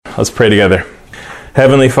Let's pray together.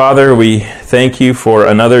 Heavenly Father, we thank you for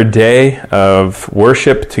another day of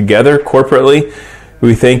worship together corporately.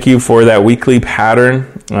 We thank you for that weekly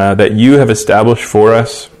pattern that you have established for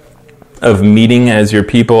us of meeting as your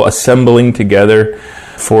people, assembling together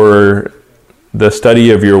for the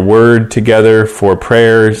study of your word together, for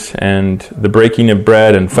prayers and the breaking of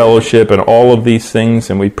bread and fellowship and all of these things.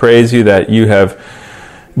 And we praise you that you have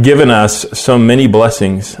given us so many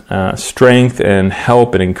blessings, strength and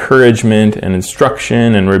help and encouragement and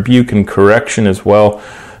instruction and rebuke and correction as well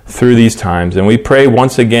through these times. And we pray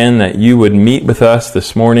once again that you would meet with us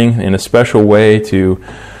this morning in a special way to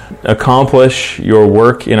accomplish your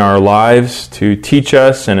work in our lives, to teach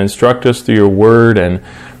us and instruct us through your word, and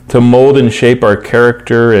to mold and shape our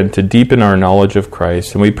character and to deepen our knowledge of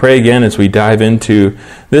Christ. And we pray again as we dive into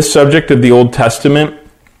this subject of the Old Testament,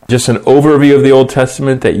 just an overview of the Old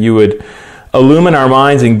Testament, that you would illumine our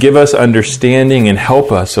minds and give us understanding and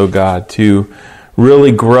help us, oh God, to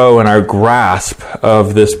really grow in our grasp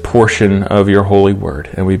of this portion of your holy word.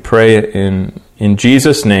 And we pray in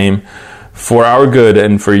Jesus' name for our good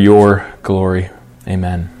and for your glory.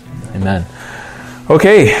 Amen. Amen.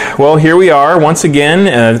 Okay, well, here we are once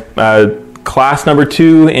again, class number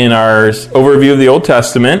 2 in our overview of the Old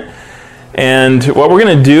Testament. And what we're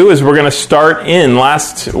going to do is we're going to start in.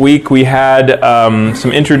 Last week we had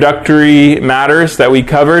some introductory matters that we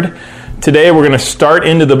covered. Today we're going to start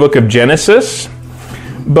into the book of Genesis.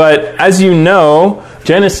 But as you know,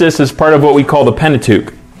 Genesis is part of what we call the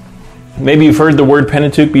Pentateuch. Maybe you've heard the word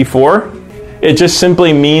Pentateuch before. It just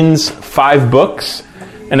simply means 5 books.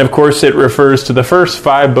 And of course it refers to the first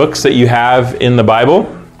 5 books that you have in the Bible: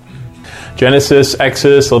 Genesis,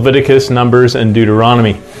 Exodus, Leviticus, Numbers, and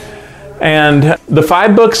Deuteronomy. And the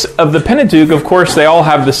 5 books of the Pentateuch, of course, they all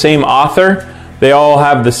have the same author. They all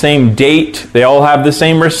have the same date. They all have the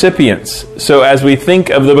same recipients. So as we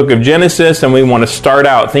think of the book of Genesis and we want to start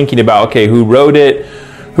out thinking about, okay, who wrote it?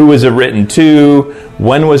 Who was it written to?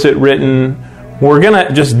 When was it written? We're going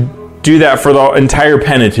to just do that for the entire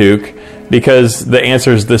Pentateuch because the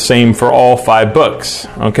answer is the same for all 5 books.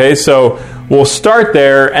 Okay, so we'll start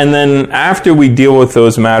there, and then after we deal with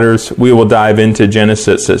those matters, we will dive into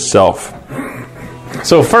Genesis itself.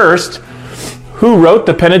 So first, who wrote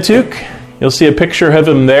the Pentateuch? You'll see a picture of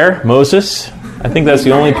him there, Moses. I think that's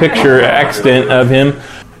the only picture extant of him.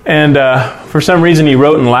 And for some reason he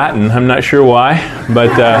wrote in Latin. I'm not sure why,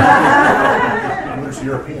 but... he looks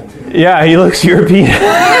European too. Yeah, he looks European.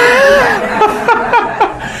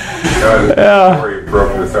 Before he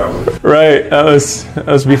broke with them. Right, that was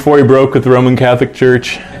before he broke with the Roman Catholic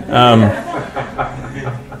Church.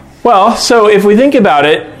 Well, so if we think about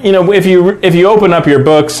it, you know, if you open up your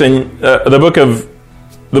books and the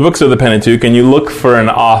books of the Pentateuch, and you look for an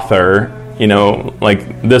author, you know,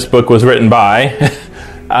 like this book was written by,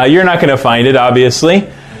 you're not going to find it, obviously.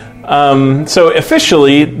 So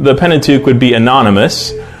officially, the Pentateuch would be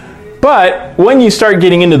anonymous. But when you start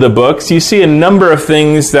getting into the books, you see a number of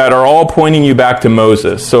things that are all pointing you back to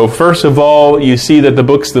Moses. So first of all, you see that the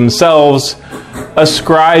books themselves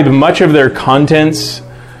ascribe much of their contents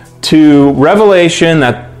to revelation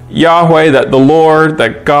that Yahweh, that the Lord,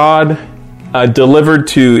 that God delivered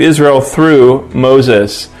to Israel through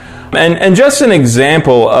Moses. And just an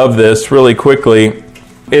example of this really quickly,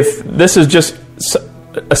 if this is just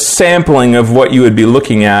a sampling of what you would be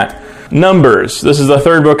looking at, Numbers, this is the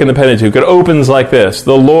 3rd book in the Pentateuch. It opens like this: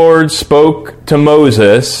 the Lord spoke to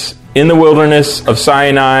Moses in the wilderness of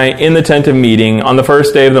Sinai in the tent of meeting on the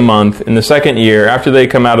 1st day of the month in the 2nd year after they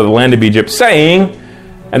come out of the land of Egypt, saying,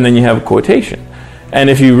 and then you have a quotation. And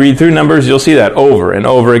if you read through Numbers, you'll see that over and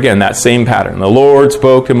over again, that same pattern. The Lord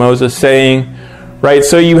spoke to Moses saying, right?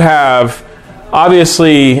 So you have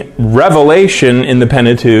obviously revelation in the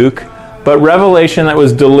Pentateuch, but revelation that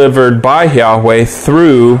was delivered by Yahweh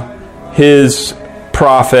through his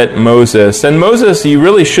prophet Moses. And Moses, you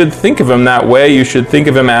really should think of him that way. You should think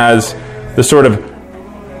of him as the sort of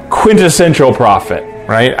quintessential prophet,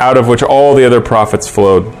 right? Out of which all the other prophets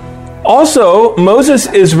flowed. Also, Moses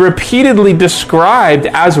is repeatedly described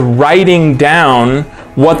as writing down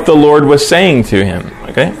what the Lord was saying to him.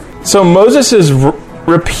 Okay? So Moses is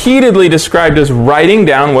repeatedly described as writing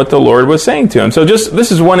down what the Lord was saying to him. So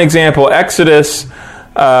this is one example. Exodus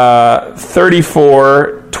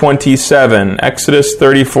 34:27. Exodus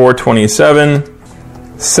 34:27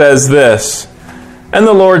 says this: "And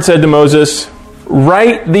the Lord said to Moses,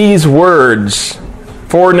 write these words,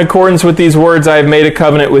 for in accordance with these words I have made a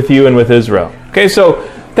covenant with you and with Israel." Okay, so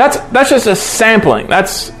that's just a sampling.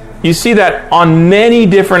 You see that on many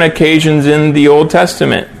different occasions in the Old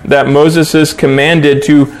Testament, that Moses is commanded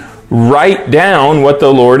to write down what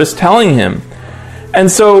the Lord is telling him. And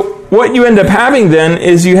so what you end up having then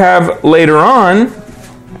is you have later on,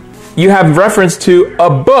 you have reference to a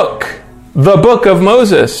book, the book of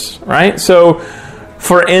Moses, right? So,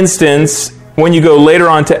 for instance, when you go later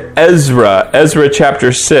on to Ezra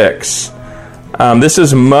chapter 6, this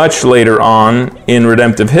is much later on in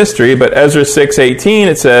redemptive history, but Ezra 6:18,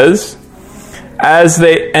 it says,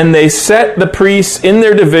 they set the priests in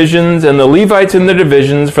their divisions and the Levites in their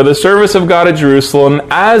divisions for the service of God at Jerusalem,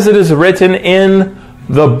 as it is written in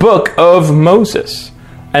the book of Moses.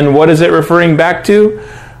 And what is it referring back to?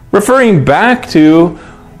 Referring back to,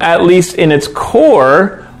 at least in its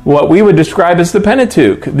core, what we would describe as the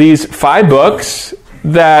Pentateuch. These 5 books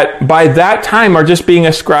that by that time are just being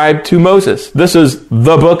ascribed to Moses. This is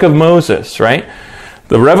the book of Moses, right?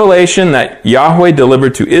 The revelation that Yahweh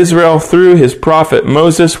delivered to Israel through his prophet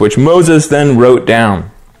Moses, which Moses then wrote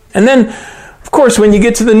down. And then, of course, when you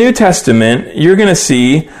get to the New Testament, you're going to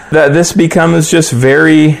see that this becomes just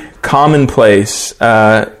very commonplace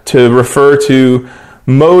to refer to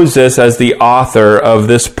Moses as the author of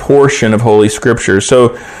this portion of Holy Scripture.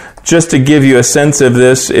 So just to give you a sense of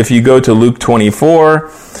this, if you go to Luke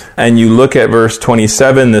 24 and you look at verse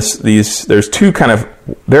 27, there's 2 kind of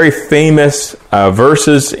very famous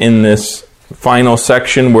verses in this final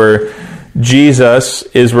section where Jesus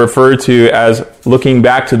is referred to as looking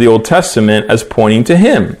back to the Old Testament as pointing to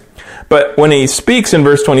him. But when he speaks in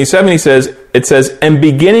verse 27, it says, and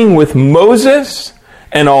beginning with Moses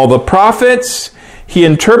and all the prophets, he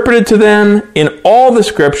interpreted to them in all the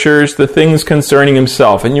scriptures the things concerning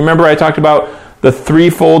himself. And you remember I talked about the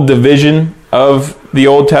threefold division of the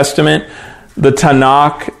Old Testament? The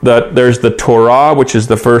Tanakh, there's the Torah, which is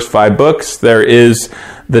the first 5 books. There is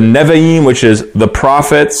the Nevi'im, which is the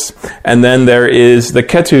prophets. And then there is the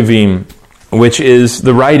Ketuvim, which is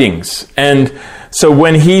the writings. And so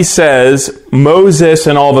when he says Moses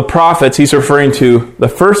and all the prophets, he's referring to the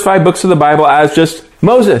first 5 books of the Bible as just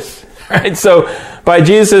Moses. Right? So by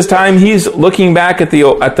Jesus' time, he's looking back at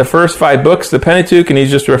the first 5 books, the Pentateuch, and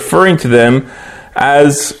he's just referring to them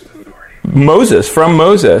as Moses, from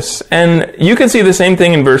Moses. And you can see the same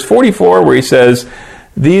thing in verse 44 where he says,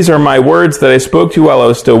 these are my words that I spoke to you while I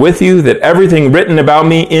was still with you, that everything written about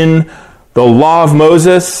me in the law of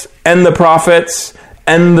Moses and the prophets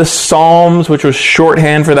and the Psalms, which was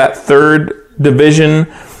shorthand for that 3rd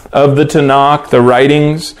division of the Tanakh, the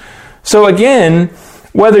writings. So again,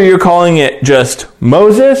 whether you're calling it just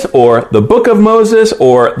Moses or the book of Moses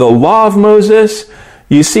or the law of Moses,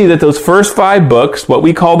 you see that those first 5 books, what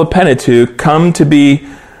we call the Pentateuch, come to be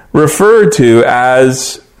referred to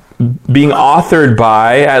as being authored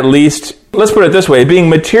by, at least, let's put it this way, being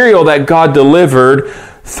material that God delivered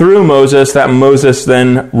through Moses that Moses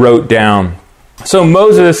then wrote down. So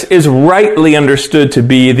Moses is rightly understood to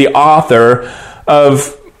be the author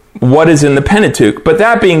of what is in the Pentateuch. But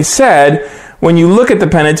that being said, when you look at the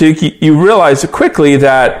Pentateuch, you realize quickly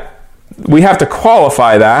that we have to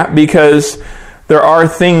qualify that because there are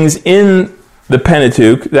things in the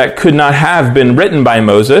Pentateuch that could not have been written by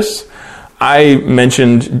Moses. I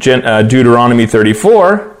mentioned Deuteronomy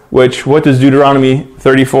 34, what does Deuteronomy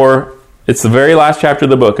 34? It's the very last chapter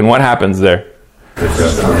of the book, and what happens there?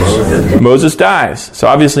 Moses dies. So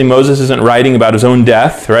obviously Moses isn't writing about his own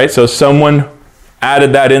death, right? So someone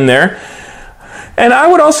added that in there. And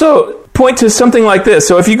I would also point to something like this.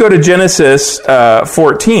 So if you go to Genesis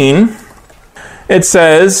 14, it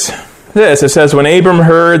says this. It says, when Abram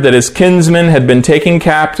heard that his kinsman had been taken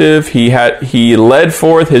captive, he led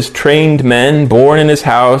forth his trained men born in his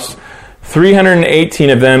house, 318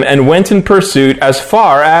 of them, and went in pursuit as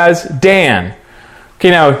far as Dan.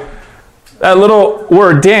 Okay, now, that little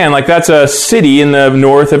word Dan, like that's a city in the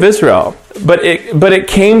north of Israel. But it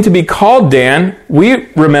came to be called Dan, we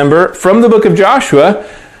remember, from the book of Joshua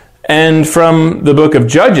and from the book of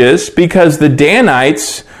Judges, because the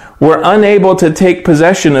Danites were unable to take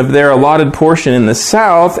possession of their allotted portion in the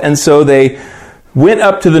south, and so they went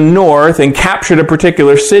up to the north and captured a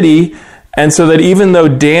particular city, and so that even though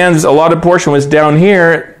Dan's allotted portion was down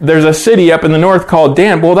here, there's a city up in the north called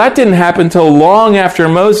Dan. Well, that didn't happen until long after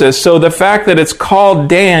Moses, so the fact that it's called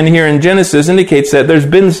Dan here in Genesis indicates that there's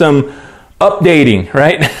been some updating,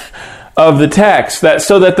 right, of the text,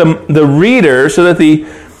 so that the reader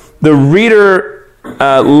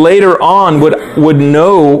later on would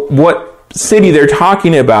know what city they're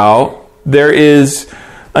talking about. There is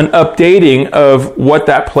an updating of what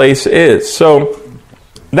that place is. So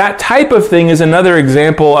that type of thing is another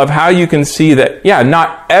example of how you can see that,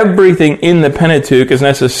 not everything in the Pentateuch is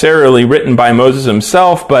necessarily written by Moses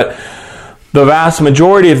himself, but the vast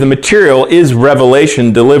majority of the material is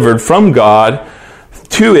revelation delivered from God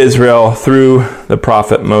to Israel through the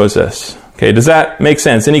prophet Moses. Okay, does that make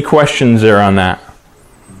sense? Any questions there on that?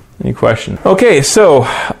 Any questions? Okay, so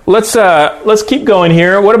let's keep going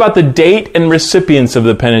here. What about the date and recipients of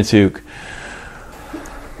the Pentateuch?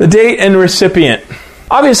 The date and recipient.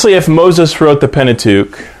 Obviously, if Moses wrote the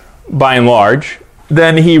Pentateuch, by and large,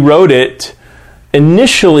 then he wrote it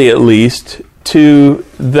initially, at least, to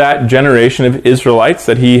that generation of Israelites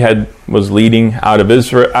that he was leading out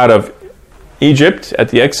of Egypt at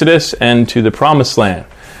the Exodus and to the Promised Land.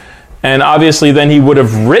 And obviously then he would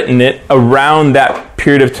have written it around that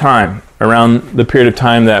period of time, around the period of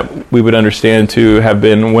time that we would understand to have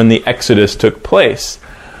been when the Exodus took place.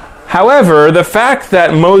 However, the fact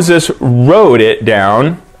that Moses wrote it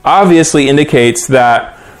down obviously indicates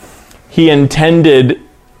that he intended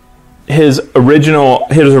his original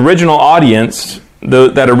audience,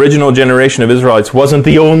 that original generation of Israelites, wasn't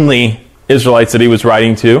the only Israelites that he was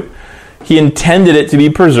writing to. He intended it to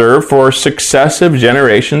be preserved for successive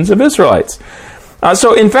generations of Israelites.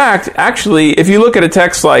 So in fact, actually, if you look at a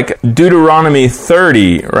text like Deuteronomy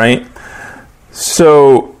 30, right?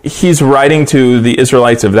 So he's writing to the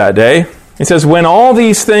Israelites of that day. He says, "When all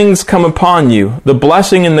these things come upon you, the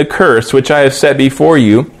blessing and the curse which I have set before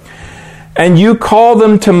you, and you call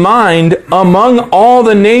them to mind among all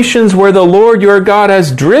the nations where the Lord your God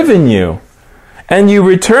has driven you, and you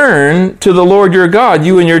return to the Lord your God,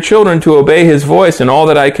 you and your children, to obey his voice in all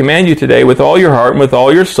that I command you today with all your heart and with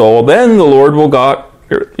all your soul, then the Lord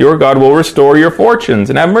your God will restore your fortunes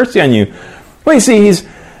and have mercy on you." Well, you see,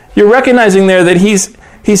 you're recognizing there that he's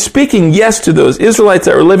speaking, yes, to those Israelites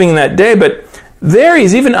that were living in that day, but there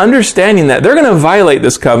he's even understanding that they're going to violate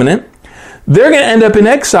this covenant. They're going to end up in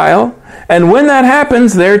exile. And when that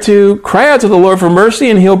happens, they're to cry out to the Lord for mercy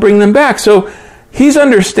and he'll bring them back. So he's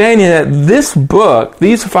understanding that this book,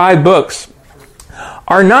 these 5 books,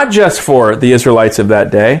 are not just for the Israelites of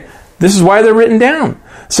that day. This is why they're written down,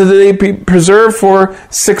 so that they be preserved for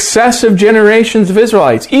successive generations of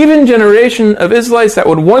Israelites, even generation of Israelites that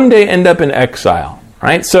would one day end up in exile.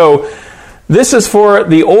 Right? So this is for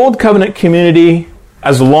the Old Covenant community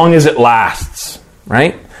as long as it lasts.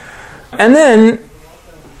 Right? And then,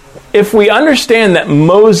 if we understand that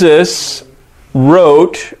Moses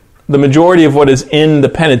wrote the majority of what is in the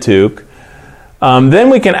Pentateuch, then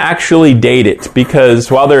we can actually date it, because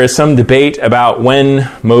while there is some debate about when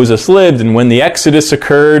Moses lived and when the Exodus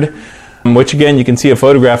occurred, which again you can see a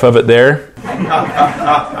photograph of it there,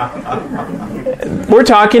 we're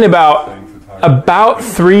talking about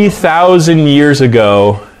 3,000 years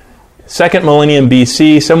ago, second millennium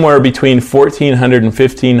BC, somewhere between 1400 and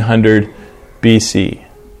 1500 BC.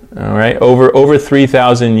 All right, over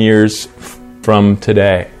 3,000 years from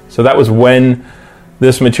today. So that was when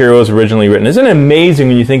this material was originally written. Isn't it amazing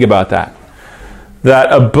when you think about that?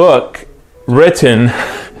 That a book written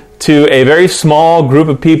to a very small group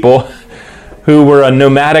of people who were a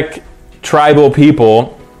nomadic tribal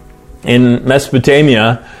people in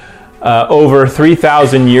Mesopotamia over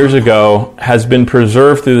 3,000 years ago has been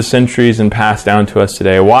preserved through the centuries and passed down to us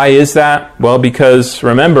today. Why is that? Well, because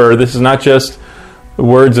remember, this is not just the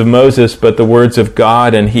words of Moses, but the words of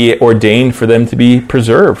God, and he ordained for them to be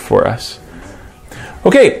preserved for us.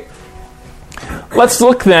 Okay, let's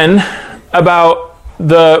look then about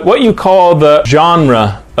what you call the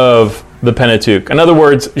genre of the Pentateuch. In other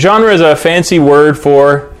words, genre is a fancy word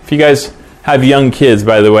for, if you guys have young kids,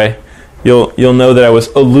 by the way, you'll know that I was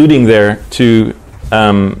alluding there to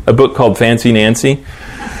a book called Fancy Nancy,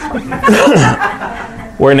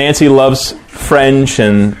 where Nancy loves French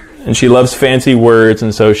and she loves fancy words,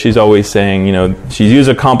 and so she's always saying, she's used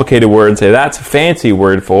a complicated word and say, that's a fancy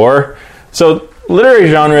word for. So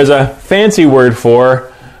literary genre is a fancy word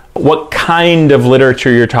for what kind of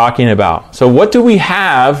literature you're talking about. So what do we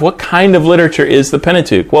have? What kind of literature is the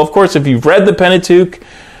Pentateuch? Well, of course, if you've read the Pentateuch,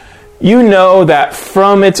 you know that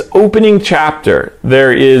from its opening chapter,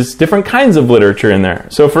 there is different kinds of literature in there.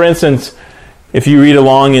 So for instance, if you read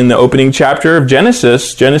along in the opening chapter of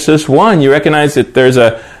Genesis 1, you recognize that there's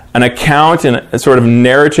an account and a sort of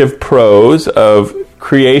narrative prose of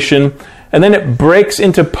creation, and then it breaks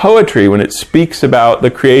into poetry when it speaks about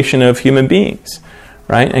the creation of human beings,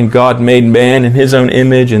 right? And God made man in his own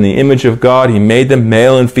image, in the image of God, he made them,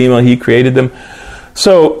 male and female, he created them.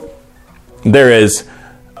 So there is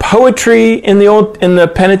poetry in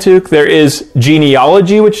the Pentateuch, there is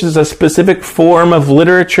genealogy, which is a specific form of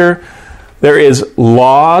literature. There is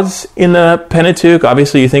laws in the Pentateuch.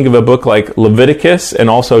 Obviously, you think of a book like Leviticus and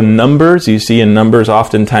also Numbers. You see in Numbers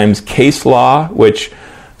oftentimes case law, which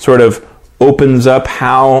sort of opens up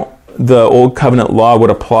how the Old Covenant law would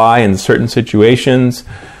apply in certain situations.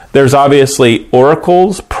 There's obviously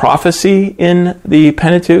oracles, prophecy in the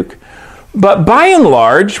Pentateuch. But by and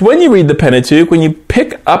large, when you read the Pentateuch, when you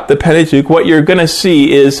pick up the Pentateuch, what you're going to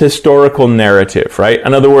see is historical narrative, right?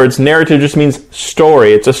 In other words, narrative just means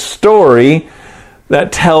story. It's a story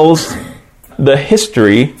that tells the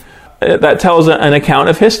history, that tells an account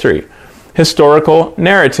of history. Historical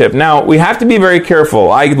narrative. Now, we have to be very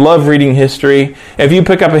careful. I love reading history. If you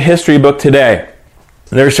pick up a history book today,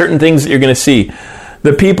 there are certain things that you're going to see.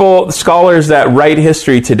 The scholars that write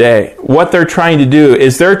history today, what they're trying to do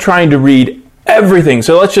is they're trying to read everything.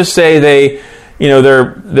 So let's just say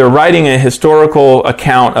they're writing a historical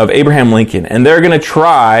account of Abraham Lincoln, and they're going to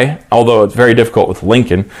try, although it's very difficult with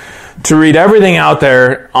Lincoln, to read everything out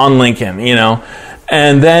there on Lincoln,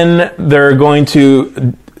 and then they're going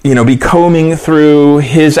to, be combing through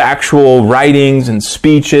his actual writings and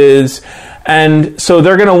speeches. And so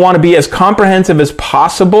they're going to want to be as comprehensive as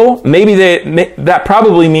possible. Maybe that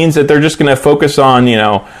probably means that they're just going to focus on,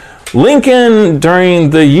 Lincoln during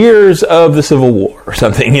the years of the Civil War or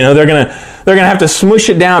something. They're going to have to smush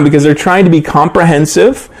it down because they're trying to be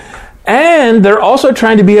comprehensive, and they're also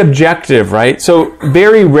trying to be objective, right? So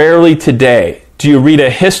very rarely today do you read a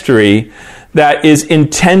history that is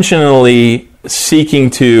intentionally seeking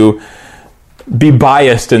to be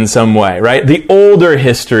biased in some way, right? The older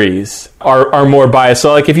histories are more biased.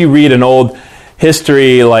 So like if you read an old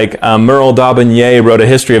history like Merle d'Aubigné wrote a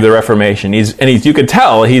history of the Reformation, you could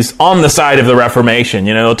tell he's on the side of the Reformation.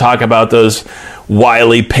 He'll talk about those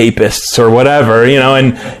wily papists or whatever,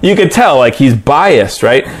 and you could tell like he's biased,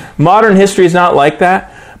 right? Modern history is not like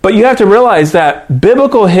that, but you have to realize that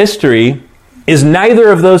biblical history is neither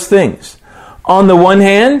of those things. On the one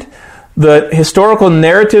hand, the historical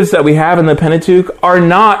narratives that we have in the Pentateuch are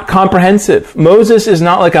not comprehensive. Moses is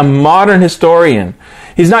not like a modern historian.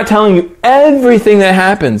 He's not telling you everything that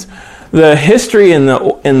happens. The history in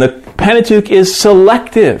the Pentateuch is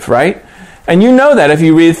selective, right? And you know that if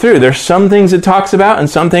you read through. There's some things it talks about and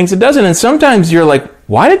some things it doesn't. And sometimes you're like,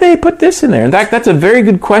 why did they put this in there? In fact, that's a very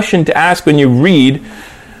good question to ask when you read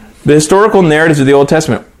the historical narratives of the Old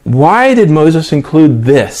Testament. Why did Moses include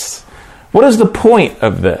this? What is the point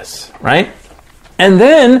of this, right? And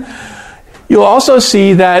then you'll also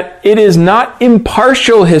see that it is not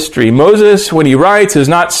impartial history. Moses, when he writes, is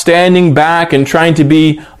not standing back and trying to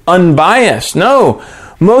be unbiased. No,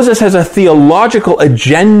 Moses has a theological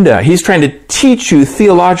agenda. He's trying to teach you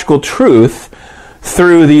theological truth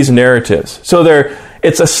through these narratives. So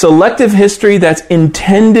it's a selective history that's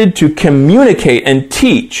intended to communicate and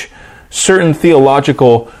teach certain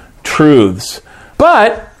theological truths.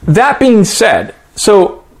 But that being said,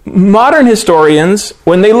 so modern historians,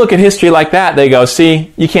 when they look at history like that, they go,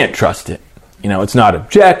 see, you can't trust it. It's not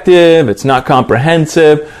objective, it's not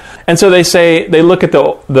comprehensive. And so they look at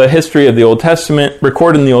the history of the Old Testament,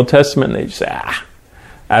 recorded in the Old Testament, and they just say,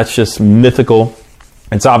 that's just mythical.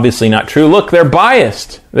 It's obviously not true. Look, they're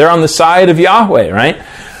biased. They're on the side of Yahweh, right?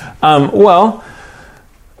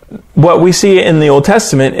 What we see in the Old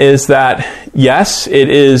Testament is that, yes, it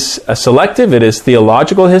is a selective, it is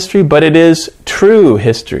theological history, but it is true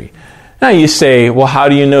history. Now you say, well, how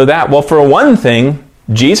do you know that? Well, for one thing,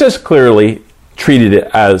 Jesus clearly treated it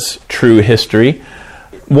as true history.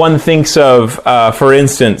 One thinks of, for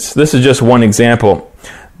instance, this is just one example,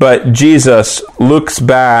 but Jesus looks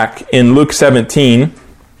back in Luke 17.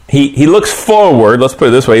 He looks forward, let's put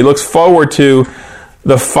it this way, he looks forward to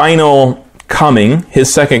the final coming,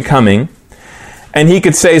 his second coming, and he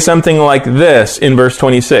could say something like this in verse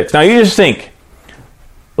 26. Now you just think,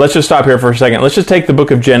 let's just stop here for a second. Let's just take the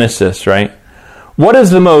book of Genesis, right? What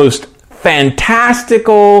is the most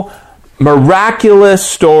fantastical, miraculous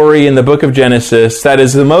story in the book of Genesis that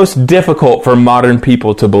is the most difficult for modern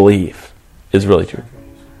people to believe is really true?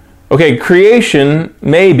 Okay, creation,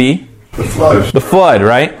 maybe. The flood,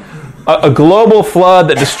 right? A global flood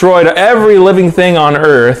that destroyed every living thing on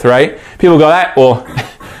earth, right? People go,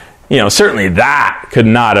 certainly that could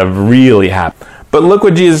not have really happened. But look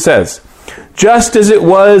what Jesus says. Just as it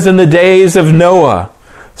was in the days of Noah,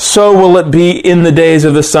 so will it be in the days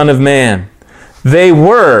of the Son of Man. They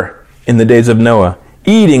were, in the days of Noah,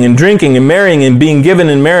 eating and drinking and marrying and being given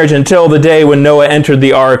in marriage until the day when Noah entered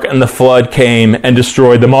the ark and the flood came and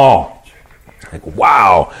destroyed them all. Like,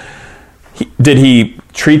 wow. Did he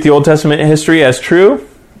treat the Old Testament history as true?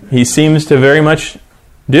 He seems to very much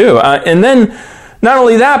do. And then, not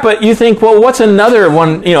only that, but you think, well, what's another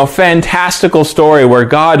one, fantastical story where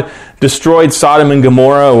God destroyed Sodom and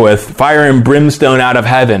Gomorrah with fire and brimstone out of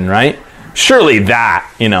heaven, right? Surely that,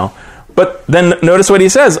 But then notice what he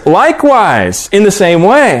says. Likewise, in the same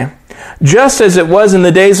way, Just as it was in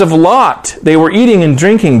the days of Lot, they were eating and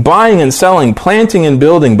drinking, buying and selling, planting and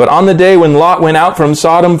building. But on the day when Lot went out from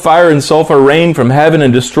Sodom, fire and sulfur rained from heaven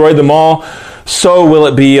and destroyed them all. So will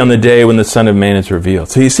it be on the day when the Son of Man is revealed.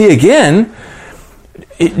 So you see again,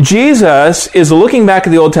 Jesus is looking back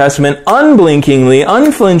at the Old Testament, unblinkingly,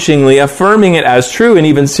 unflinchingly affirming it as true, and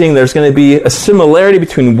even seeing there's going to be a similarity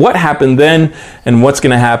between what happened then and what's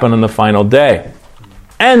going to happen on the final day.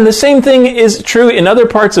 And the same thing is true in other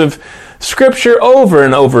parts of Scripture over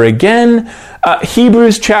and over again.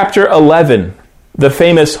 Hebrews chapter 11, the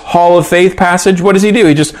famous Hall of Faith passage. What does he do?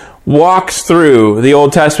 He just walks through the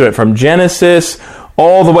Old Testament from Genesis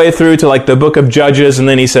all the way through to like the book of Judges, and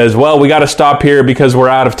then he says, well, we got to stop here because we're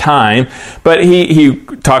out of time. But he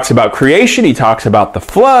talks about creation, he talks about the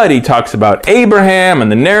flood, he talks about Abraham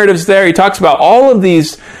and the narratives there. He talks about all of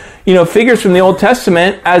these, figures from the Old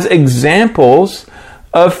Testament as examples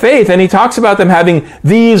of faith, and he talks about them having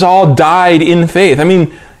these all died in faith. I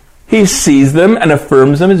mean, he sees them and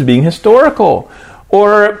affirms them as being historical.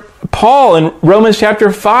 Or Paul in Romans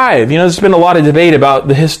chapter 5, there's been a lot of debate about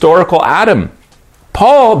the historical Adam.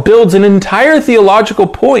 Paul builds an entire theological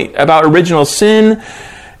point about original sin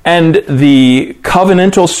and the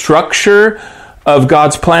covenantal structure of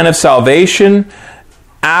God's plan of salvation.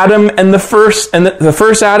 Adam and the first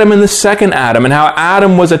Adam and the second Adam, and how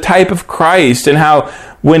Adam was a type of Christ, and how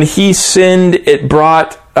when he sinned, it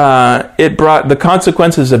brought the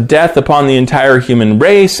consequences of death upon the entire human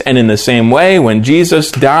race. And in the same way, when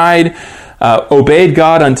Jesus died, obeyed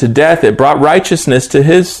God unto death, it brought righteousness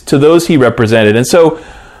to those he represented. And so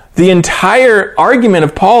the entire argument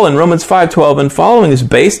of Paul in Romans 5:12 and following is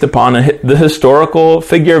based upon the historical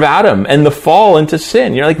figure of Adam and the fall into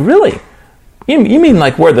sin. You're like, really? You mean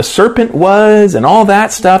like where the serpent was and all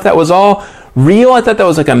that stuff? That was all real? I thought that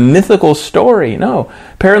was like a mythical story. No,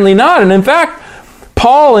 apparently not. And in fact,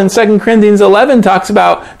 Paul in 2 Corinthians 11 talks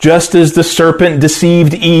about just as the serpent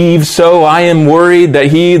deceived Eve, so I am worried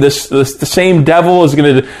that the same devil is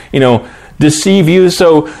going to, deceive you.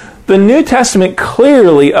 So the New Testament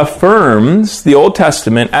clearly affirms the Old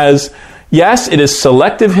Testament as, yes, it is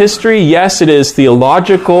selective history. Yes, it is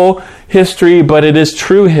theological history, but it is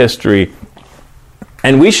true history.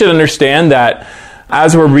 And we should understand that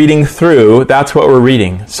as we're reading through, that's what we're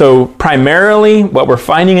reading. So primarily, what we're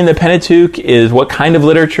finding in the Pentateuch is what kind of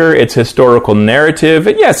literature? It's historical narrative.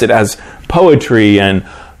 And yes, it has poetry and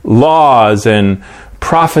laws and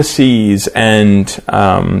prophecies and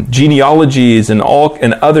genealogies and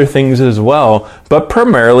other things as well. But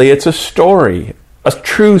primarily, it's a story, a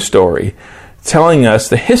true story, telling us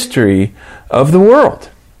the history of the world,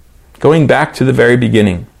 going back to the very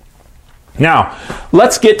beginning. Now,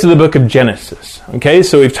 let's get to the book of Genesis. Okay,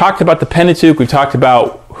 so we've talked about the Pentateuch, we've talked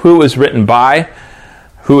about who it was written by,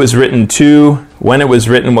 who it was written to, when it was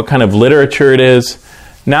written, what kind of literature it is.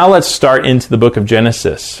 Now let's start into the book of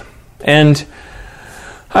Genesis. And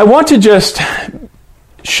I want to just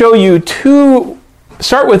show you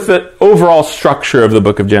start with the overall structure of the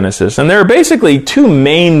book of Genesis. And there are basically two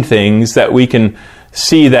main things that we can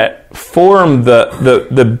see that form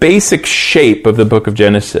the basic shape of the book of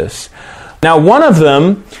Genesis. Now, one of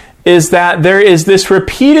them is that there is this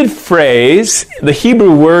repeated phrase. The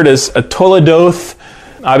Hebrew word is a toledoth.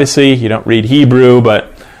 Obviously, you don't read Hebrew,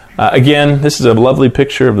 but again, this is a lovely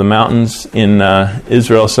picture of the mountains in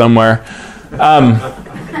Israel somewhere.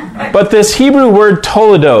 But this Hebrew word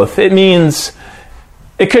toledoth, it means,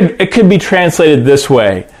 it could be translated this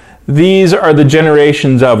way. These are the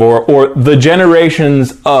generations of, or the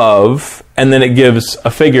generations of, and then it gives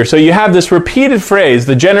a figure. So you have this repeated phrase,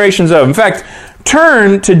 the generations of. In fact,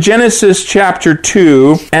 turn to Genesis chapter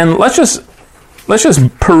 2, and let's just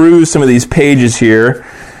peruse some of these pages here.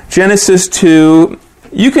 Genesis 2,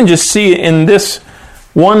 you can just see in this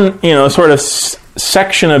one, sort of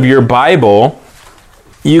section of your Bible,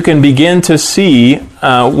 you can begin to see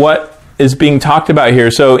what is being talked about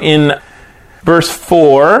here. So in verse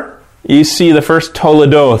 4, you see the first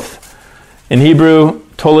toledoth. In Hebrew,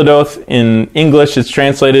 toledoth. In English, it's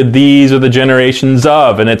translated, these are the generations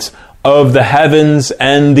of, and it's of the heavens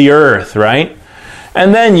and the earth, right?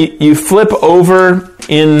 And then you flip over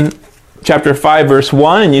in chapter 5, verse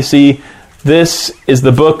 1, and you see this is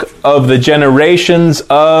the book of the generations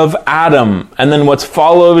of Adam. And then what's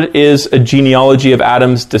followed is a genealogy of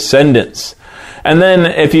Adam's descendants. And then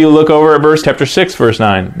if you look over at chapter 6, verse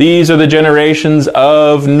 9, these are the generations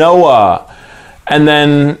of Noah. And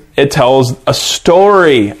then it tells a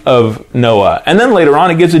story of Noah. And then later on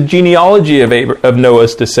it gives a genealogy of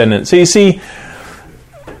Noah's descendants. So you see,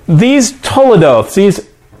 these toledoths, these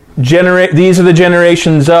are the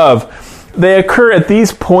generations of, They occur at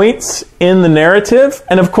these points in the narrative.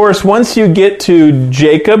 And of course, once you get to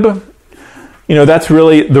Jacob, that's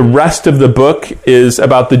really the rest of the book is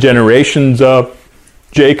about the generations of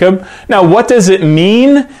Jacob. Now, what does it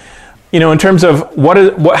mean? In terms of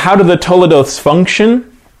how do the Toledoths function?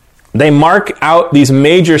 They mark out these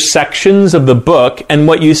major sections of the book, and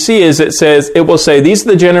what you see is it will say, these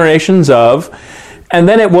are the generations of, and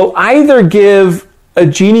then it will either give a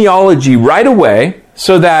genealogy right away,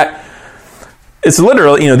 so that it's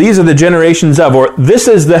literal, these are the generations of, or this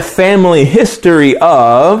is the family history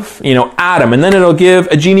of, Adam, and then it'll give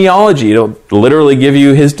a genealogy. It'll literally give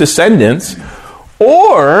you his descendants,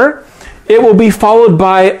 or it will be followed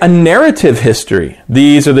by a narrative history.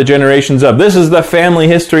 These are the generations of. This is the family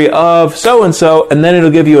history of so-and-so, and then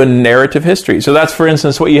it'll give you a narrative history. So that's, for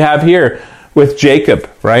instance, what you have here with Jacob,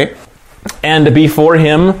 right? And before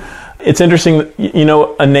him, it's interesting,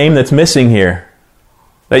 a name that's missing here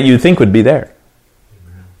that you'd think would be there.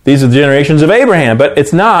 These are the generations of Abraham, but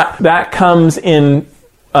it's not. That comes in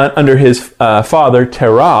under his father,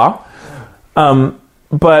 Terah.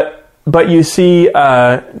 But you see, these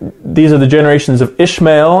are the generations of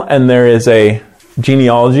Ishmael, and there is a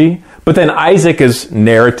genealogy. But then Isaac is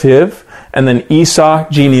narrative, and then Esau,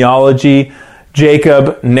 genealogy,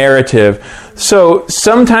 Jacob, narrative. So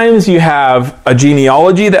sometimes you have a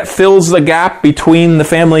genealogy that fills the gap between the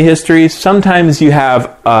family histories. Sometimes you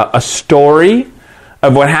have a story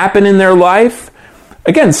of what happened in their life.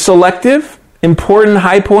 Again, selective, important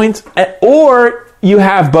high points. Or you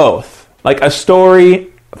have both, like a story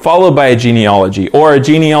followed by a genealogy, or a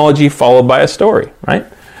genealogy followed by a story, right?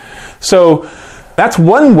 So that's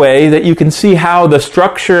one way that you can see how the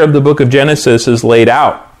structure of the book of Genesis is laid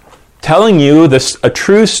out, telling you a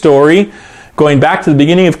true story going back to the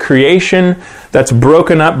beginning of creation that's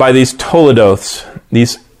broken up by these Toledoths,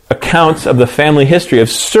 these accounts of the family history of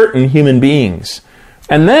certain human beings.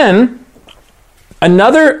 And then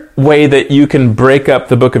another way that you can break up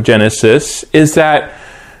the book of Genesis is that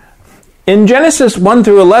in Genesis 1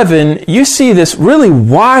 through 11, you see this really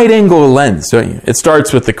wide-angle lens, don't you? It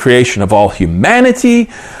starts with the creation of all humanity,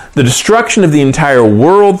 the destruction of the entire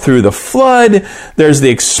world through the flood. There's the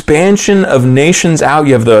expansion of nations out.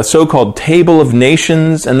 You have the so-called Table of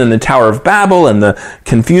Nations, and then the Tower of Babel, and the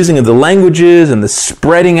confusing of the languages, and the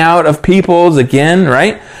spreading out of peoples again,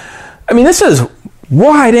 right? I mean, this is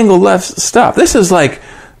wide-angle left stuff. This is like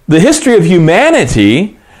the history of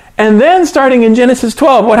humanity. And then starting in Genesis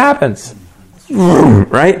 12, what happens?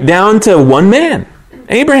 Right? Down to one man,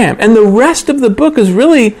 Abraham. And the rest of the book is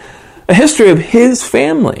really a history of his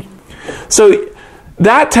family. So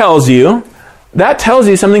that tells you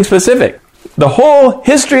something specific. The whole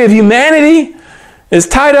history of humanity is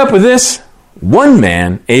tied up with this one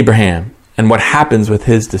man, Abraham, and what happens with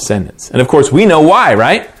his descendants. And of course, we know why,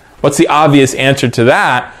 right? What's the obvious answer to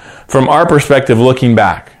that from our perspective looking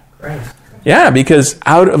back? Right. Yeah, because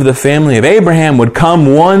out of the family of Abraham would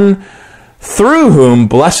come one through whom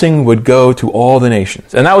blessing would go to all the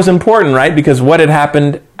nations. And that was important, right? Because what had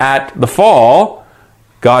happened at the fall,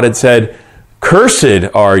 God had said,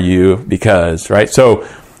 cursed are you because, right? So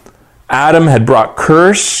Adam had brought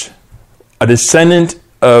curse, a descendant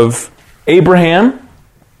of Abraham,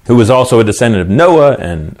 who was also a descendant of Noah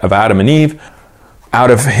and of Adam and Eve. Out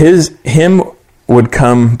of him would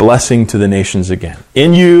come blessing to the nations again.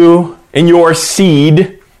 In your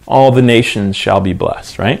seed, all the nations shall be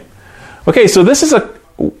blessed, right? Okay, so this is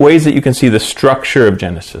ways that you can see the structure of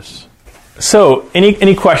Genesis. So,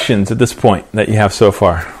 any questions at this point that you have so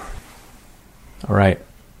far? All right.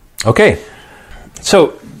 Okay.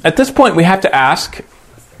 So, at this point, we have to ask,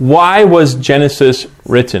 why was Genesis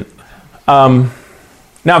written?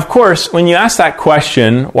 Now, of course, when you ask that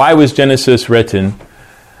question, why was Genesis written,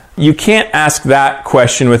 you can't ask that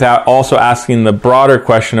question without also asking the broader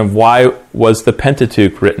question of why was the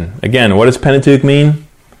Pentateuch written? Again, what does Pentateuch mean?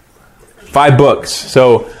 5 books.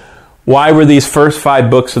 So why were these first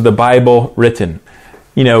 5 books of the Bible written?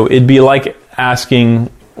 It'd be like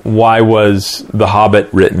asking why was The Hobbit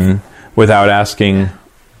written without asking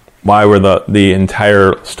why were the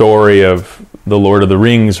entire story of The Lord of the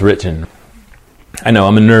Rings written. I know,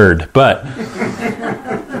 I'm a nerd, but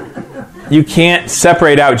you can't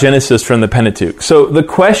separate out Genesis from the Pentateuch. So the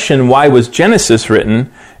question, why was Genesis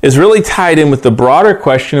written, is really tied in with the broader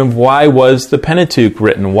question of why was the Pentateuch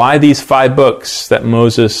written? Why these 5 books that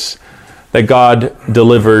God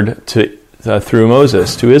delivered through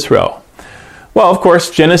Moses to Israel? Well, of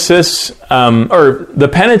course, Genesis, or the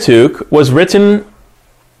Pentateuch was written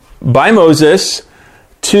by Moses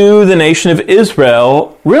to the nation of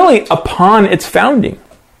Israel, really upon its founding.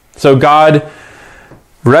 So God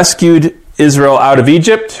rescued Israel out of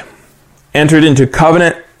Egypt, entered into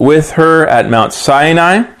covenant with her at Mount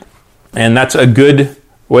Sinai. And that's a good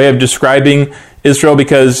way of describing Israel,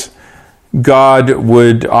 because God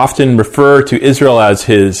would often refer to Israel as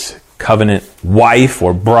his covenant wife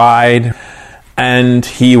or bride, and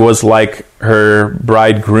he was like her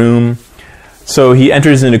bridegroom. So he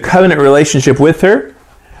enters into covenant relationship with her,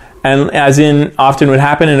 and as in often would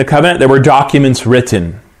happen in a covenant, there were documents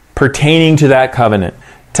written pertaining to that covenant,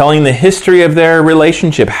 telling the history of their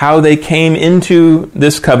relationship, how they came into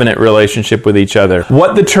this covenant relationship with each other,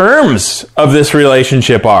 what the terms of this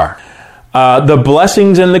relationship are, the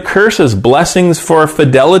blessings and the curses, blessings for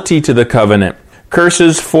fidelity to the covenant,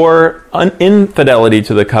 curses for infidelity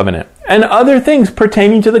to the covenant, and other things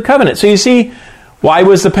pertaining to the covenant. So you see, why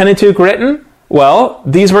was the Pentateuch written? Well,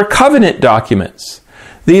 these were covenant documents.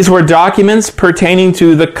 These were documents pertaining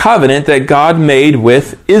to the covenant that God made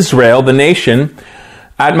with Israel, the nation,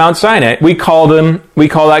 at Mount Sinai. We call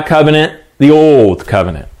that covenant the Old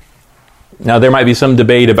Covenant. Now, there might be some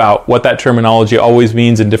debate about what that terminology always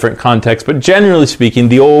means in different contexts, but generally speaking,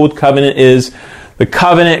 the Old Covenant is the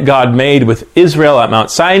covenant God made with Israel at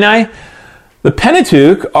Mount Sinai. The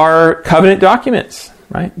Pentateuch are covenant documents,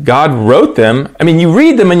 right? God wrote them. I mean, you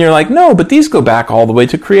read them and you're like, no, but these go back all the way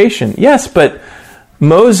to creation. Yes, but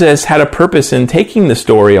Moses had a purpose in taking the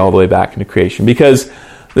story all the way back into creation, because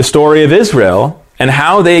the story of Israel and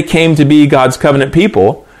how they came to be God's covenant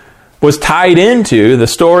people was tied into the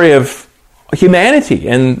story of humanity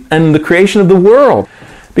and the creation of the world,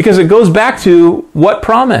 because it goes back to what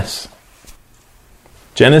promise?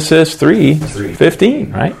 Genesis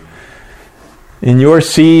 3:15, right? In your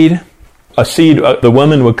seed, the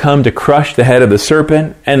woman would come to crush the head of the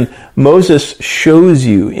serpent. And Moses shows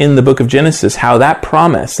you in the book of Genesis how that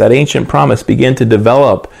promise, that ancient promise, began to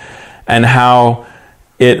develop, and how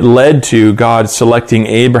it led to God selecting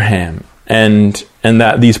Abraham, and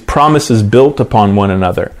that these promises built upon one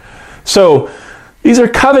another. So these are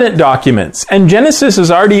covenant documents, and Genesis is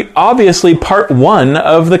already obviously part one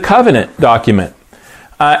of the covenant document.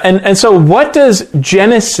 And so what does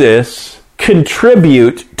Genesis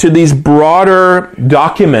contribute to these broader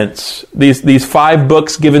documents, these 5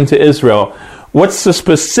 books given to Israel? What's the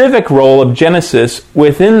specific role of Genesis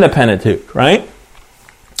within the Pentateuch, right?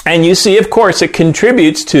 And you see, of course, it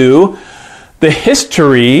contributes to the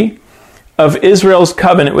history of Israel's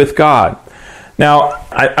covenant with God. Now,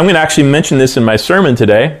 I'm going to actually mention this in my sermon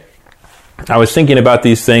today. I was thinking about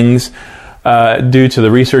these things due to the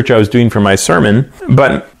research I was doing for my sermon,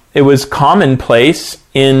 but it was commonplace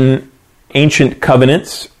in ancient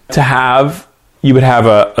covenants to have, you would have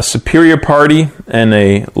a superior party and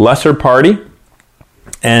a lesser party.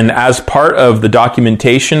 And as part of the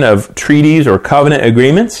documentation of treaties or covenant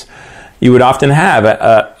agreements, you would often have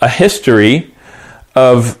a history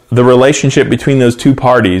of the relationship between those two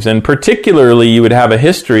parties. And particularly, you would have a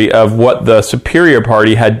history of what the superior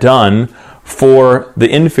party had done for the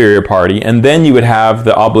inferior party. And then you would have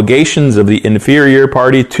the obligations of the inferior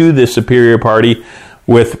party to the superior party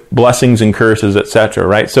with blessings and curses, etc.,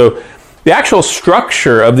 right? So the actual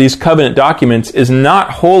structure of these covenant documents is not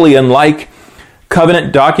wholly unlike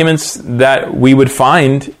covenant documents that we would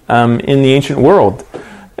find in the ancient world.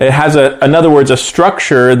 It has, in other words, a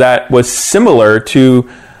structure that was similar to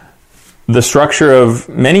the structure of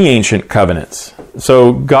many ancient covenants.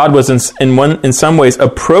 So God was in some ways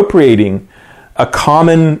appropriating a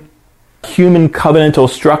common human covenantal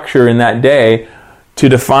structure in that day to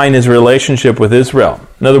define his relationship with Israel.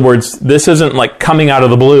 In other words, this isn't like coming out of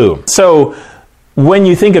the blue. So when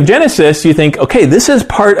you think of Genesis, you think, okay, this is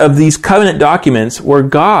part of these covenant documents where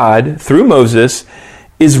God, through Moses,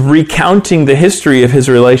 is recounting the history of his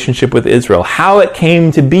relationship with Israel, how it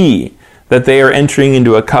came to be that they are entering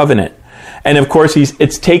into a covenant. And of course,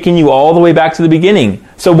 it's taking you all the way back to the beginning.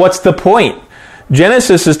 So what's the point?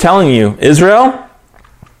 Genesis is telling you, Israel,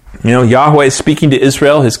 Yahweh is speaking to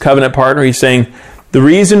Israel, his covenant partner. He's saying, the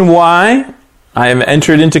reason why I have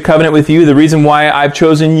entered into covenant with you, the reason why I've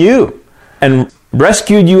chosen you and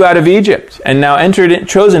rescued you out of Egypt, and now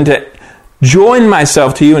chosen to join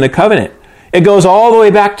myself to you in a covenant. It goes all the way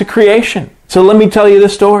back to creation. So let me tell you the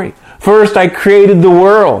story. First, I created the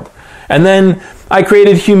world. And then I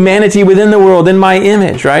created humanity within the world in my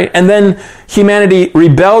image, right? And then humanity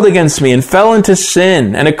rebelled against me and fell into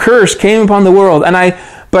sin. And a curse came upon the world.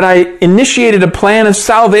 But I initiated a plan of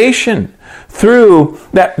salvation through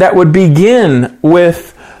that would begin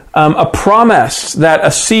with a promise that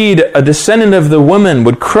a seed, a descendant of the woman,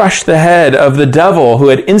 would crush the head of the devil who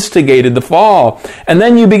had instigated the fall. And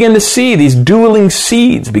then you begin to see these dueling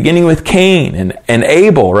seeds, beginning with Cain and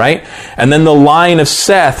Abel, right? And then the line of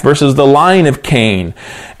Seth versus the line of Cain.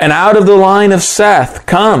 And out of the line of Seth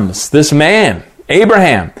comes this man,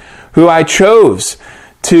 Abraham, who I chose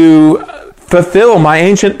to fulfill my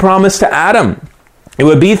ancient promise to Adam. It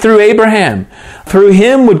would be through Abraham. Through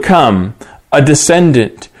him would come a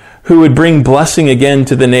descendant who would bring blessing again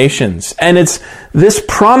to the nations. And it's this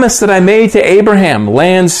promise that I made to Abraham,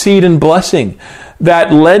 land, seed, and blessing,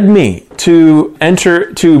 that led me to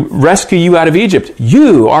rescue you out of Egypt.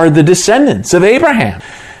 You are the descendants of Abraham.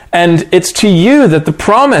 And it's to you that the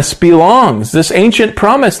promise belongs, this ancient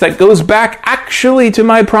promise that goes back actually to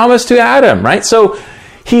my promise to Adam, right? So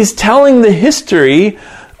he's telling the history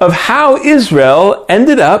of how Israel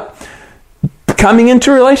ended up coming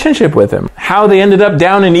into relationship with him. How they ended up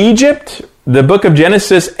down in Egypt. The book of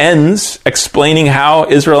Genesis ends explaining how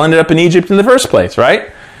Israel ended up in Egypt in the first place,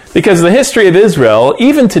 right? Because the history of Israel,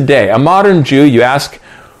 even today, a modern Jew, you ask,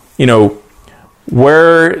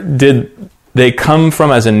 where did they come from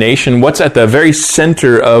as a nation? What's at the very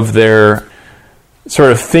center of their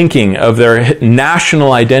sort of thinking, of their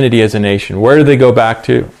national identity as a nation? Where do they go back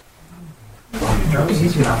to?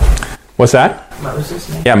 What's that?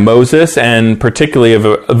 Moses. Yeah, Moses, and particularly of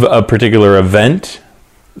a particular event,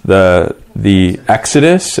 the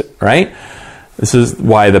Exodus, right? This is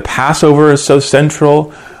why the Passover is so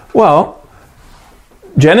central. Well,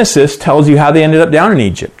 Genesis tells you how they ended up down in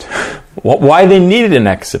Egypt, why they needed an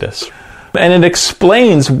Exodus. And it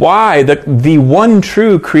explains why the one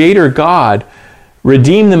true Creator God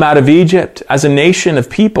redeemed them out of Egypt as a nation of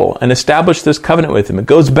people and established this covenant with them. It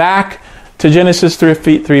goes back to Genesis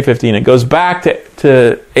 3:15. It goes back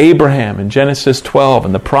to Abraham in Genesis 12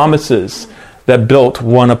 and the promises that built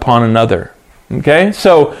one upon another. Okay?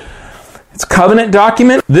 So it's a covenant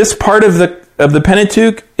document. This part of the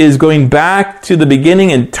Pentateuch is going back to the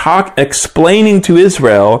beginning and explaining to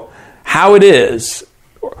Israel how it is,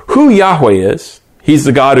 who Yahweh is. He's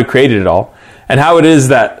the God who created it all. And how it is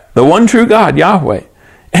that the one true God, Yahweh,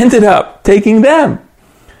 ended up taking them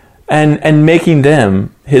and making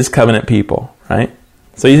them his covenant people, right?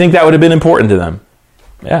 So you think that would have been important to them?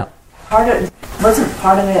 Yeah. Wasn't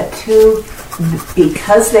part of that too,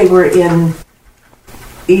 because they were in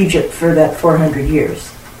Egypt for that 400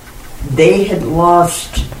 years, they had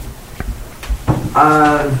lost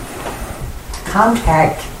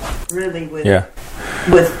contact really with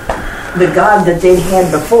the God that they'd had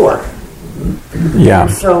before. Yeah.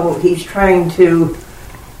 And so he's trying to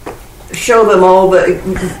show them all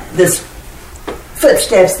this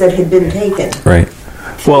footsteps that had been taken. Right.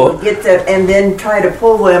 Well, get that, and then try to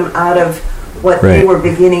pull them out of what they were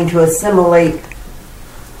beginning to assimilate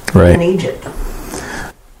in Egypt.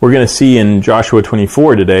 We're going to see in Joshua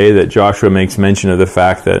 24 today that Joshua makes mention of the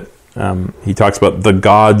fact that he talks about the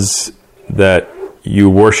gods that you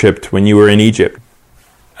worshipped when you were in Egypt,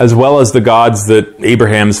 as well as the gods that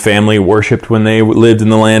Abraham's family worshipped when they lived in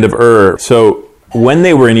the land of Ur. So when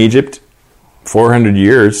they were in Egypt, 400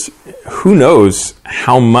 years, who knows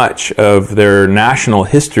how much of their national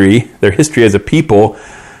history, their history as a people,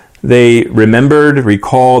 they remembered,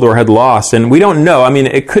 recalled, or had lost. And we don't know. I mean,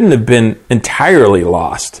 it couldn't have been entirely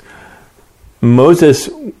lost. Moses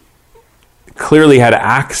clearly had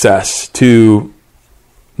access to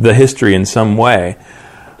the history in some way.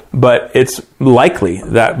 But it's likely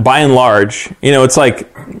that by and large, it's like,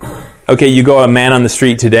 okay, you go a man on the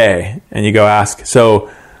street today and you go ask,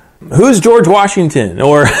 so who's George Washington?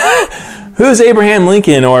 Or who's Abraham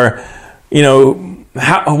Lincoln? Or,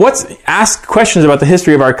 ask questions about the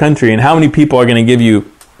history of our country, and how many people are going to give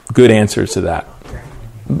you good answers to that?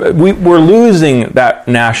 We're losing that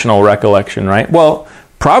national recollection, right? Well,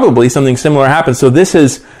 probably something similar happened. So this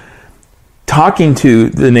is talking to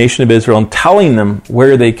the nation of Israel and telling them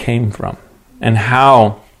where they came from and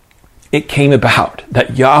how it came about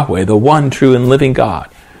that Yahweh, the one true and living God,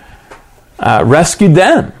 rescued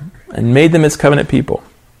them and made them his covenant people.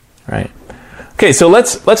 Right? Okay, so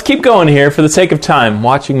let's keep going here for the sake of time.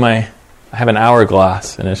 I have an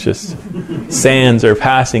hourglass and it's just sands are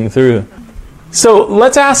passing through. So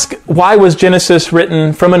let's ask, why was Genesis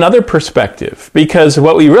written from another perspective? Because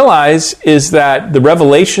what we realize is that the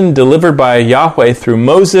revelation delivered by Yahweh through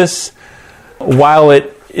Moses, while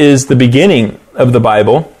it is the beginning of the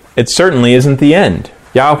Bible, it certainly isn't the end.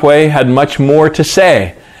 Yahweh had much more to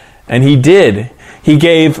say, and he did. He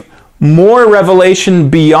gave more revelation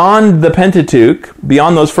beyond the Pentateuch,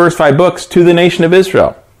 beyond those first 5 books, to the nation of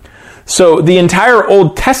Israel. So the entire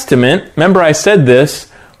Old Testament, remember I said this,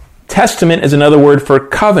 testament is another word for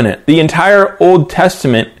covenant. The entire Old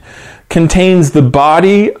Testament contains the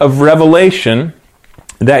body of revelation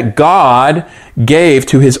that God gave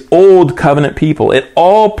to his old covenant people. It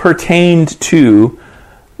all pertained to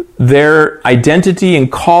their identity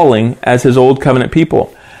and calling as his old covenant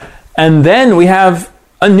people. And then we have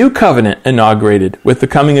a new covenant inaugurated with the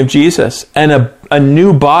coming of Jesus and a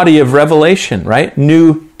new body of revelation, right?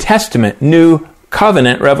 New Testament, new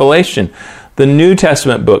covenant revelation. The New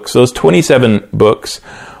Testament books, those 27 books,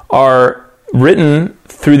 are written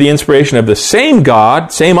through the inspiration of the same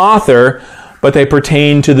God, same author, but they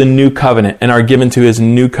pertain to the new covenant and are given to his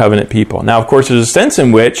new covenant people. Now, of course, there's a sense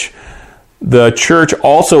in which the church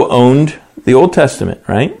also owned the Old Testament,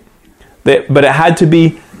 right? But it had to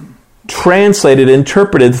be translated,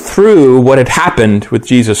 interpreted through what had happened with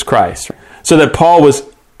Jesus Christ. So that Paul was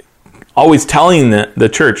always telling the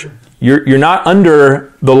church, you're not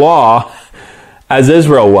under the law as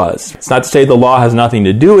Israel was. It's not to say the law has nothing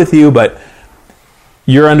to do with you, but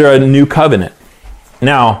you're under a new covenant.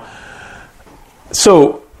 Now,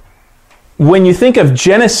 so when you think of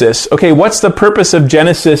Genesis, okay, what's the purpose of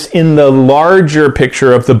Genesis in the larger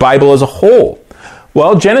picture of the Bible as a whole?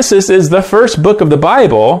 Well, Genesis is the first book of the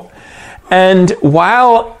Bible, and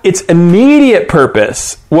while its immediate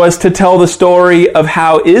purpose was to tell the story of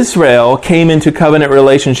how Israel came into covenant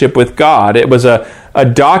relationship with God, it was a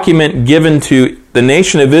document given to the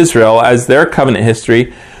nation of Israel as their covenant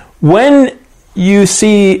history. When you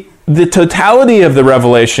see the totality of the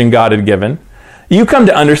revelation God had given, you come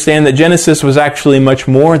to understand that Genesis was actually much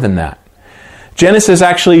more than that. Genesis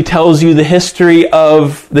actually tells you the history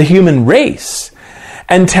of the human race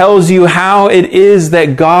and tells you how it is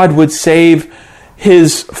that God would save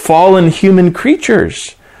his fallen human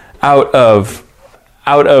creatures out of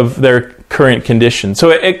their current condition. So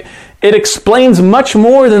it explains much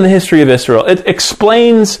more than the history of Israel. It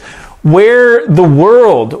explains where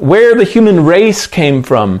the human race came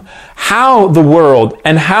from, how the world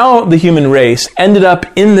and how the human race ended up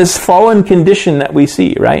in this fallen condition that we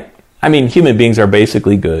see, right? I mean, human beings are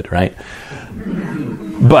basically good, right?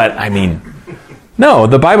 But, no,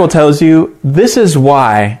 the Bible tells you this is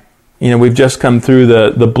why, we've just come through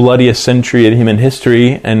the bloodiest century in human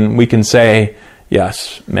history, and we can say,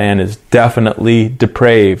 yes, man is definitely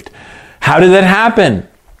depraved. How did that happen?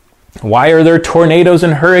 Why are there tornadoes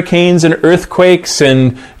and hurricanes and earthquakes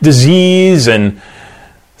and disease and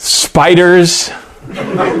spiders,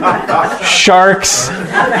 sharks?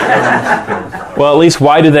 Well, at least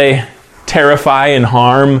why do they terrify and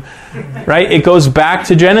harm? Right? It goes back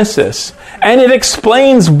to Genesis. And it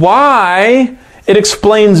explains why.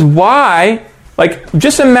 Like,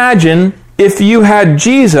 just imagine if you had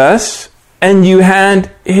Jesus and you had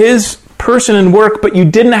his person and work, but you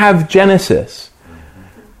didn't have Genesis.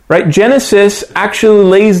 Right? Genesis actually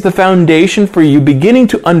lays the foundation for you beginning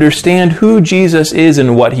to understand who Jesus is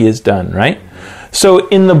and what he has done, right? So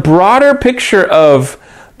in the broader picture of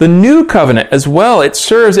the new covenant as well,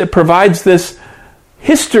 it provides this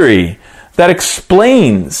history that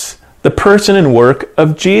explains the person and work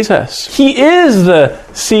of Jesus. He is the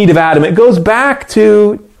seed of Adam. It goes back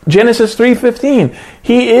to Genesis 3:15.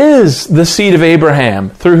 He is the seed of Abraham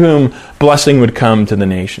through whom blessing would come to the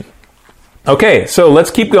nation. Okay, so let's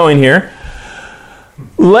keep going here.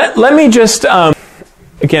 Let me just,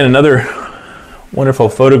 again, another wonderful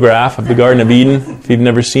photograph of the Garden of Eden, if you've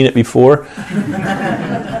never seen it before.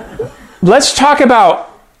 Let's step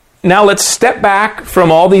back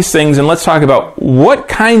from all these things and let's talk about what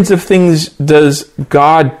kinds of things does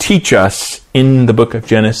God teach us in the book of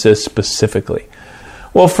Genesis specifically.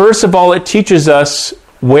 Well, first of all, it teaches us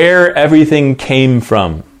where everything came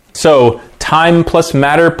from. So, time plus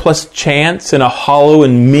matter plus chance in a hollow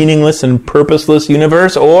and meaningless and purposeless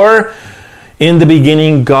universe, or in the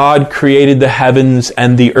beginning God created the heavens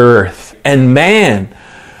and the earth. And man,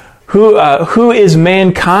 who is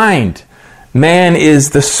mankind? Man is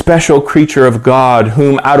the special creature of God,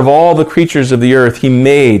 whom out of all the creatures of the earth he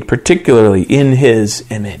made, particularly in his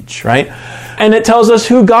image, right? And it tells us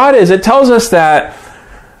who God is. It tells us that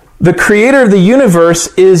the creator of the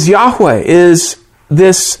universe is Yahweh, is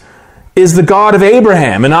the God of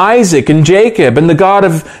Abraham and Isaac and Jacob, and the God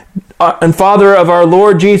of and Father of our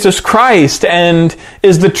Lord Jesus Christ, and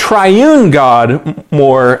is the triune God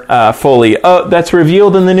more fully. That's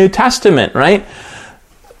revealed in the New Testament, right?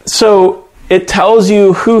 So it tells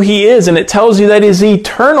you who he is, and it tells you that he's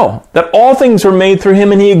eternal, that all things were made through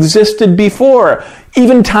him and he existed before.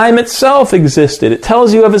 Even time itself existed. It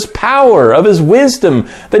tells you of his power, of his wisdom,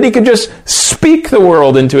 that he could just speak the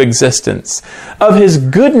world into existence, of his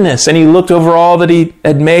goodness, and he looked over all that he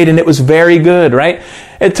had made and it was very good, right?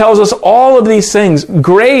 It tells us all of these things.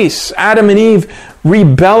 Grace, Adam and Eve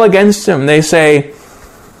rebel against him. They say,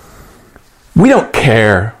 we don't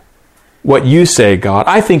care what you say, God.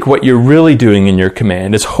 I think what you're really doing in your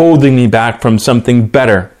command is holding me back from something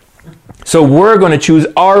better. So we're going to choose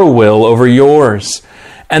our will over yours.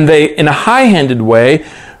 And they, in a high-handed way,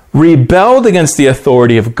 rebelled against the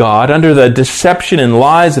authority of God under the deception and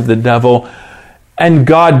lies of the devil. And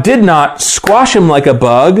God did not squash them like a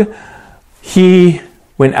bug. He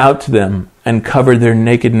went out to them and covered their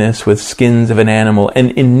nakedness with skins of an animal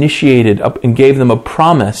and initiated up and gave them a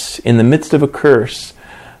promise in the midst of a curse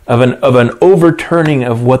of an overturning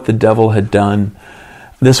of what the devil had done.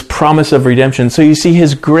 This promise of redemption. So you see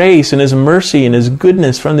his grace and his mercy and his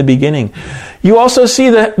goodness from the beginning. You also see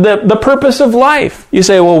the purpose of life. You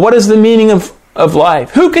say, well, what is the meaning of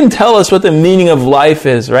life? Who can tell us what the meaning of life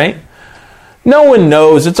is, right? No one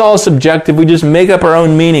knows. It's all subjective. We just make up our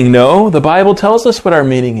own meaning. No, the Bible tells us what our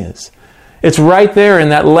meaning is. It's right there in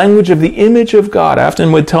that language of the image of God. I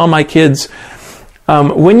often would tell my kids,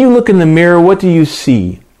 when you look in the mirror, what do you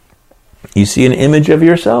see? You see an image of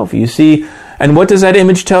yourself. You see, and what does that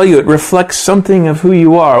image tell you? It reflects something of who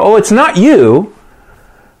you are. Oh, it's not you,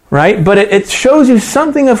 right? But it shows you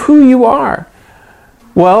something of who you are.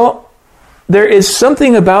 Well, there is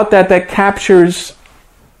something about that captures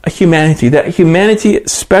humanity. That humanity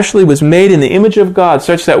especially was made in the image of God,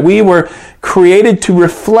 such that we were created to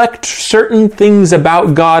reflect certain things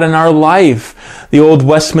about God in our life. The old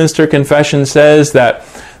Westminster Confession says that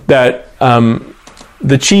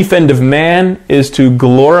the chief end of man is to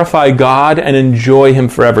glorify God and enjoy him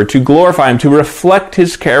forever. To glorify him, to reflect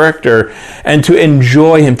his character, and to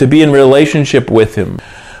enjoy him, to be in relationship with him.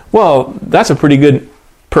 Well, that's a pretty good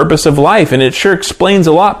purpose of life, and it sure explains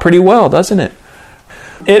a lot pretty well, doesn't it?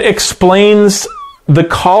 It explains the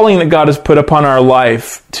calling that God has put upon our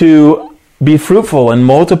life to be fruitful and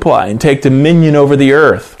multiply and take dominion over the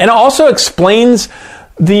earth. And it also explains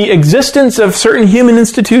the existence of certain human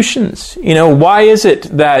institutions. Why is it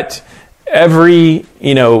that every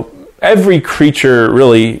creature,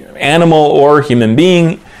 really, animal or human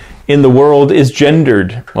being in the world is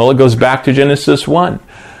gendered? Well, it goes back to Genesis 1.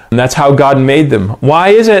 And that's how God made them. Why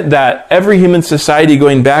is it that every human society,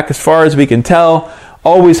 going back as far as we can tell,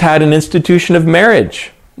 always had an institution of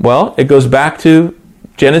marriage? Well, it goes back to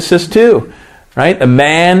Genesis 2, right? A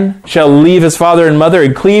man shall leave his father and mother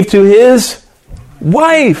and cleave to his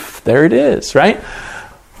wife. There it is, right?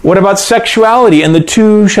 What about sexuality? And the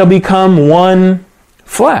two shall become one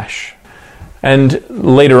flesh. And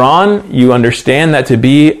later on, you understand that to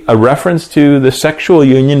be a reference to the sexual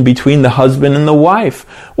union between the husband and the wife.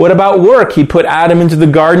 What about work? He put Adam into the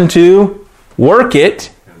garden to work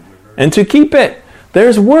it and to keep it.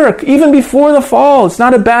 There's work. Even before the fall, it's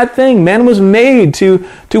not a bad thing. Man was made to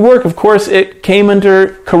work. Of course, it came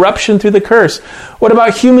under corruption through the curse. What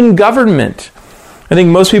about human government? I think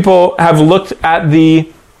most people have looked at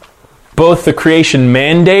both the creation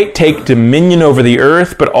mandate, take dominion over the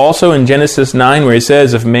earth, but also in Genesis 9 where he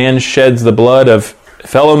says, if man sheds the blood of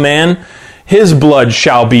fellow man, his blood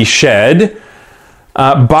shall be shed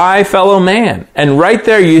by fellow man. And right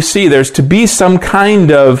there you see there's to be some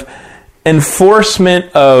kind of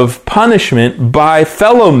enforcement of punishment by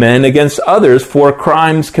fellow men against others for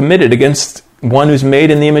crimes committed against one who's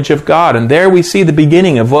made in the image of God. And there we see the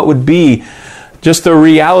beginning of what would be just the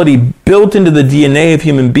reality built into the DNA of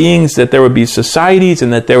human beings, that there would be societies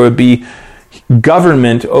and that there would be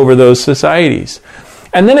government over those societies.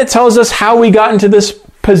 And then it tells us how we got into this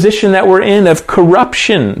position that we're in of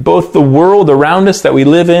corruption, both the world around us that we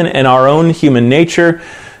live in and our own human nature,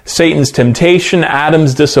 Satan's temptation,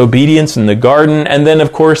 Adam's disobedience in the garden, and then,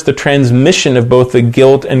 of course, the transmission of both the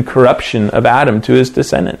guilt and corruption of Adam to his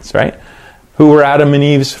descendants, right? Who were Adam and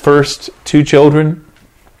Eve's first two children?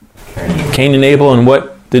 Cain and Abel. And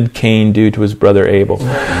what did Cain do to his brother Abel?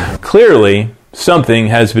 Clearly, something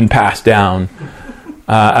has been passed down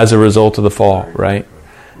as a result of the fall, right?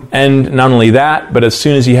 And not only that, but as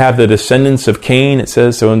soon as you have the descendants of Cain, it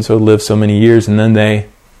says so-and-so lived so many years, and then they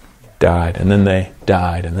died, and then they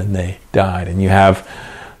died, and then they died. And you have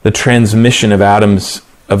the transmission of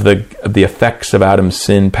the effects of Adam's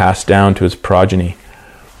sin passed down to his progeny.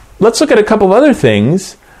 Let's look at a couple of other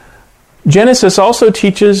things. Genesis also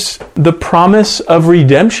teaches the promise of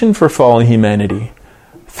redemption for fallen humanity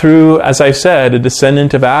through, as I said, a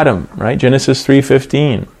descendant of Adam, right? Genesis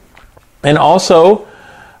 3:15. And also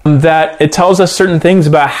that it tells us certain things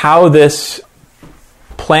about how this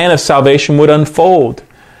plan of salvation would unfold.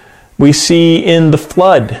 We see in the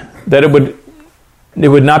flood that it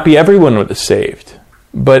would not be everyone that is saved,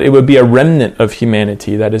 but it would be a remnant of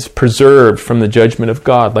humanity that is preserved from the judgment of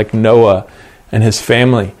God, like Noah and his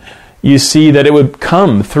family. You see that it would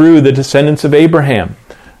come through the descendants of Abraham.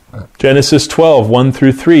 Genesis 12, 1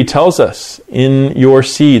 through 3 tells us, in your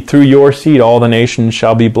seed, through your seed, all the nations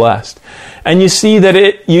shall be blessed. And you see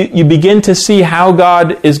that you begin to see how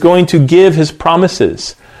God is going to give his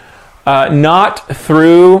promises, not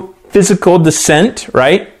through physical descent,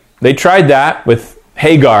 right? They tried that with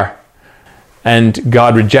Hagar, and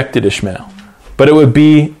God rejected Ishmael. But it would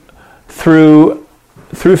be through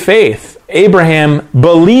faith. Abraham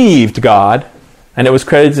believed God, and it was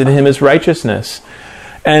credited to him as righteousness.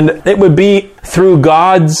 And it would be through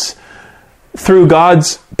God's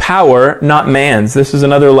power, not man's. This is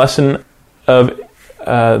another lesson of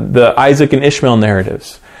the Isaac and Ishmael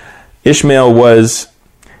narratives. Ishmael was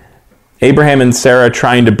Abraham and Sarah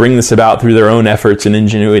trying to bring this about through their own efforts and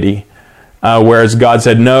ingenuity, whereas God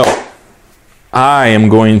said, no, I am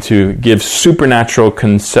going to give supernatural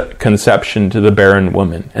conception to the barren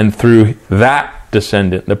woman, and through that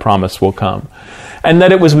descendant the promise will come. And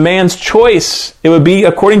that it was man's choice. It would be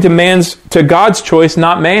according to God's choice,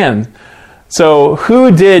 not man. So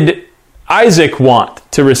who did Isaac want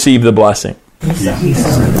to receive the blessing?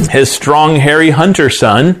 His strong, hairy hunter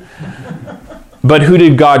son. But who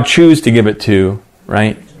did God choose to give it to,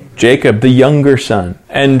 right? Jacob, the younger son.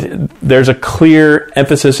 And there's a clear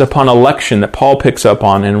emphasis upon election that Paul picks up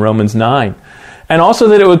on in Romans 9. And also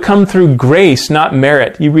that it would come through grace, not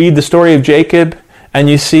merit. You read the story of Jacob, and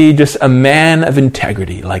you see just a man of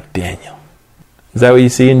integrity like Daniel. Is that what you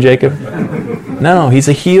see in Jacob? No, he's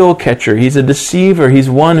a heel catcher. He's a deceiver. He's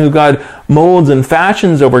one who God molds and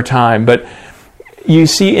fashions over time. But you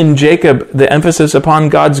see in Jacob the emphasis upon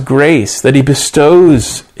God's grace, that he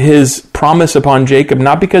bestows his promise upon Jacob,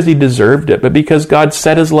 not because he deserved it, but because God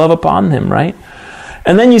set his love upon him, right?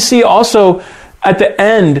 And then you see also at the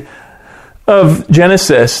end of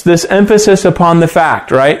Genesis, this emphasis upon the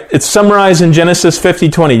fact, right? It's summarized in Genesis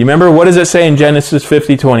 50:20. You remember, what does it say in Genesis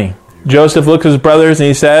 50:20? Joseph looks at his brothers and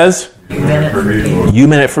he says, You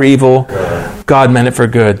meant it for evil. God meant it for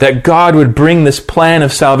good. That God would bring this plan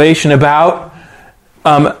of salvation about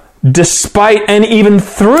despite and even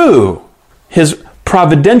through his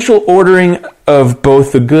providential ordering of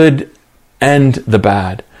both the good and the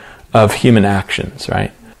bad of human actions,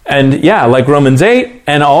 right? And yeah, like Romans 8,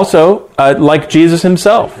 and also like Jesus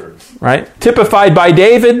himself, right? Typified by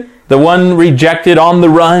David, the one rejected on the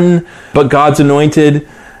run, but God's anointed,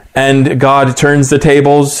 and God turns the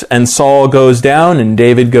tables, and Saul goes down, and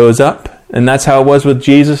David goes up. And that's how it was with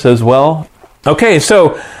Jesus as well. Okay,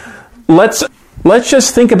 so let's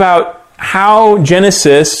just think about how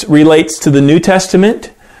Genesis relates to the New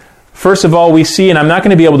Testament. First of all, we see, and I'm not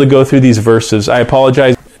going to be able to go through these verses, I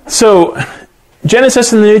apologize. So,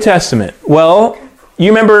 Genesis in the New Testament. Well, you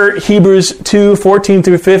remember Hebrews 2:14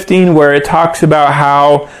 through 15, where it talks about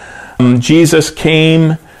how Jesus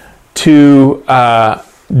came to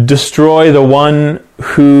destroy the one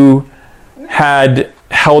who had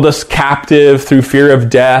held us captive through fear of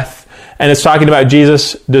death. And it's talking about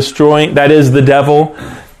Jesus destroying, that is the devil.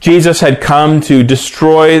 Jesus had come to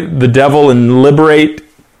destroy the devil and liberate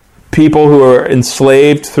people who are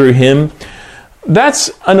enslaved through him. That's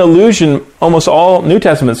an allusion, almost all New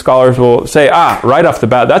Testament scholars will say, right off the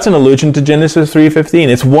bat, that's an allusion to Genesis 3:15.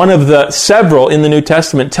 It's one of the several in the New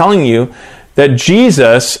Testament telling you that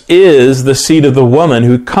Jesus is the seed of the woman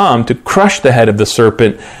who come to crush the head of the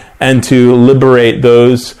serpent and to liberate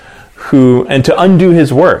those and to undo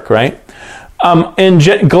his work, right? In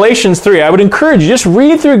Galatians 3, I would encourage you, just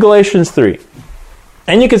read through Galatians 3.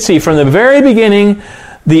 And you can see from the very beginning,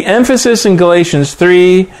 the emphasis in Galatians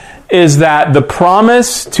 3 is that the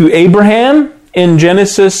promise to Abraham in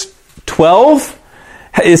Genesis 12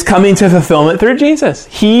 is coming to fulfillment through Jesus.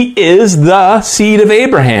 He is the seed of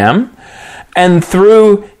Abraham, and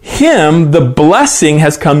through him, the blessing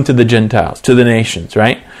has come to the Gentiles, to the nations,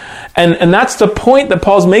 right? And that's the point that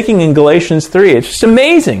Paul's making in Galatians 3. It's just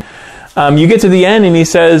amazing. You get to the end and he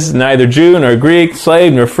says, neither Jew nor Greek,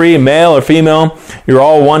 slave nor free, male or female, you're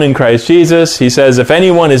all one in Christ Jesus. He says, if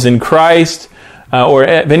anyone is in Christ, or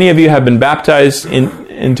if any of you have been baptized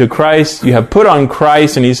into Christ, you have put on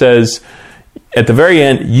Christ. And he says, at the very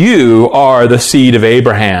end, you are the seed of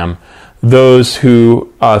Abraham, those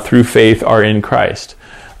who through faith are in Christ.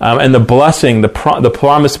 And the blessing, the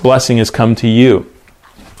promised blessing has come to you.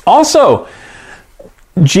 Also,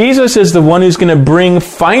 Jesus is the one who's going to bring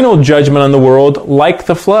final judgment on the world like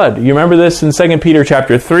the flood. You remember this in 2 Peter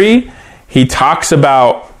chapter 3? He talks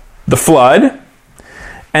about the flood,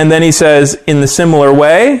 and then he says, in the similar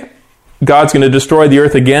way, God's going to destroy the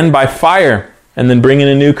earth again by fire and then bring in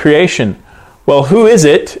a new creation. Well, who is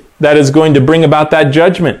it that is going to bring about that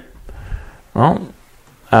judgment? Well,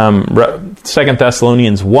 2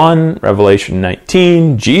 Thessalonians 1, Revelation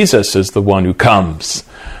 19, Jesus is the one who comes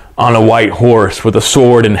on a white horse with a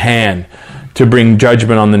sword in hand to bring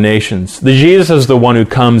judgment on the nations. Jesus is the one who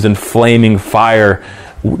comes in flaming fire,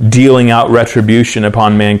 dealing out retribution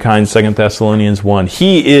upon mankind, 2 Thessalonians 1.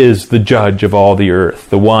 He is the judge of all the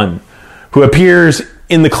earth, the one who appears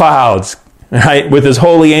in the clouds, right, with his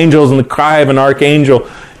holy angels and the cry of an archangel.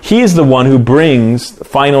 He's the one who brings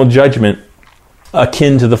final judgment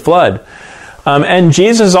akin to the flood. And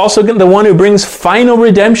Jesus is also the one who brings final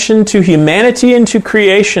redemption to humanity and to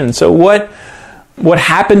creation. So what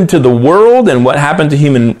happened to the world and what happened to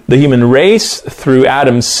the human race through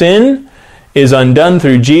Adam's sin is undone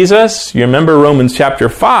through Jesus. You remember Romans chapter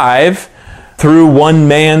 5, through one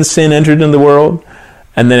man sin entered into the world,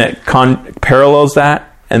 and then it parallels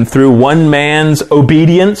that. And through one man's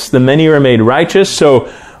obedience, the many are made righteous.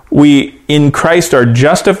 So we in Christ are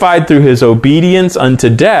justified through his obedience unto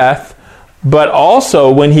death, but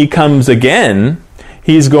also when he comes again,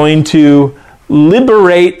 he's going to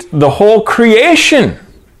liberate the whole creation,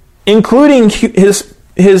 including his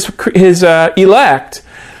elect,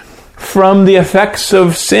 from the effects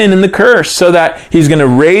of sin and the curse, so that he's going to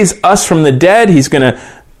raise us from the dead. He's going to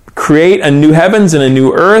create a new heavens and a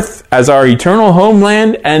new earth as our eternal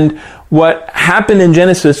homeland. And what happened in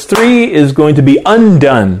Genesis 3 is going to be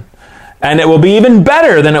undone. And it will be even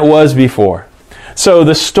better than it was before. So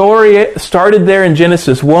the story started there in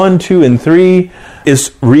Genesis 1, 2, and 3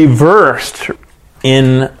 is reversed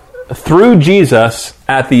through Jesus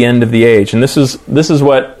at the end of the age. And this is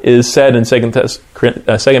what is said in 2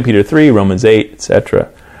 Peter 3, Romans 8,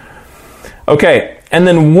 etc. Okay, and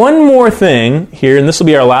then one more thing here, and this will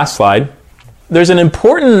be our last slide. There's an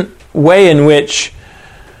important way in which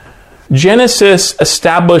Genesis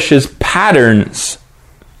establishes patterns,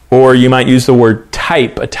 or you might use the word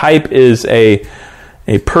type. A type is a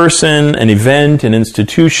person, an event, an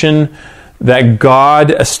institution that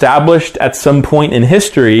God established at some point in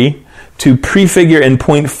history to prefigure and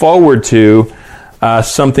point forward to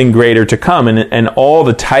something greater to come. And all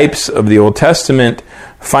the types of the Old Testament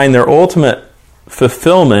find their ultimate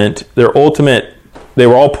fulfillment, they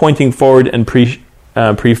were all pointing forward and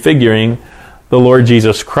prefiguring the Lord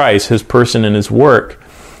Jesus Christ, his person and his work.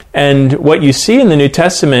 And what you see in the New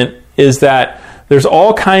Testament is that there's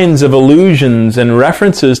all kinds of allusions and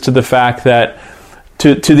references to the fact that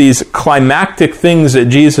to these climactic things that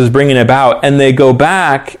Jesus is bringing about, and they go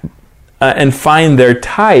back and find their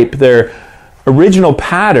type, their original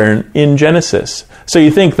pattern in Genesis. So you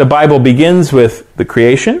think the Bible begins with the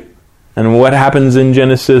creation, and what happens in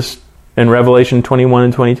Genesis and Revelation 21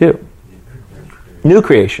 and 22? New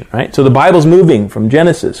creation, right? So the Bible's moving from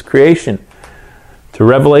Genesis, creation, to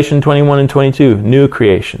Revelation 21 and 22, new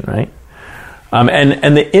creation, right?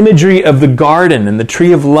 And the imagery of the garden and the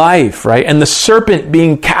tree of life, right? And the serpent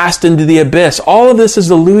being cast into the abyss. All of this is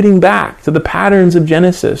alluding back to the patterns of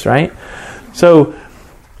Genesis, right? So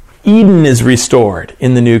Eden is restored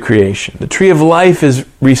in the new creation. The tree of life is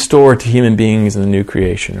restored to human beings in the new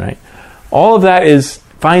creation, right? All of that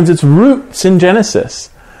finds its roots in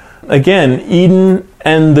Genesis. Again, Eden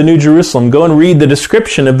and the New Jerusalem. Go and read the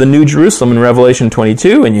description of the New Jerusalem in Revelation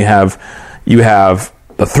 22, and you have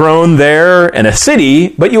the throne there and a city,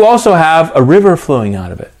 but you also have a river flowing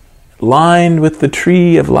out of it, lined with the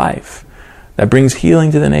tree of life that brings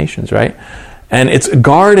healing to the nations, right? And it's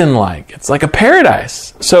garden-like. It's like a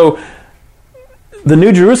paradise. So the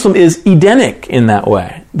New Jerusalem is Edenic in that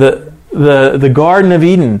way. The Garden of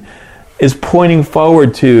Eden is pointing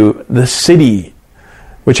forward to the city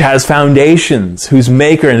which has foundations, whose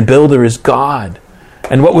maker and builder is God.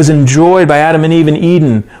 And what was enjoyed by Adam and Eve in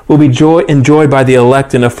Eden will be enjoyed by the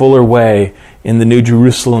elect in a fuller way in the New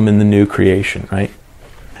Jerusalem, in the new creation, right?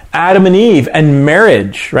 Adam and Eve and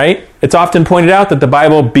marriage, right? It's often pointed out that the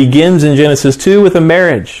Bible begins in Genesis 2 with a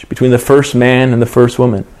marriage between the first man and the first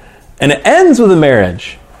woman. And it ends with a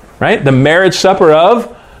marriage, right? The marriage supper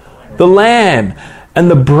of the Lamb.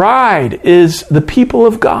 And the bride is the people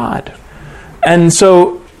of God. And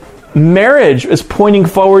so marriage is pointing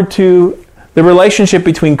forward to the relationship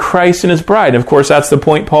between Christ and his bride. And of course, that's the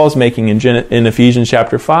point Paul's making in Ephesians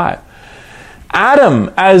chapter 5.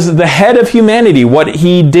 Adam, as the head of humanity, what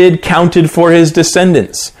he did counted for his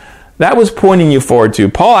descendants. That was pointing you forward to.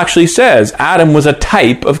 Paul actually says Adam was a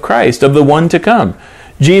type of Christ, of the one to come.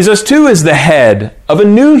 Jesus too is the head of a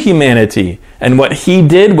new humanity, and what he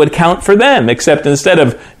did would count for them, except instead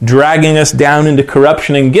of dragging us down into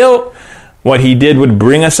corruption and guilt, what he did would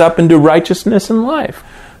bring us up into righteousness and life.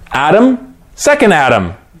 Adam, second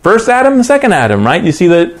Adam. First Adam, second Adam, right? You see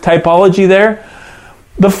the typology there?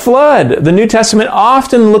 The flood. The New Testament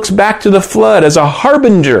often looks back to the flood as a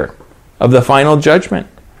harbinger of the final judgment.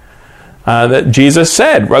 That Jesus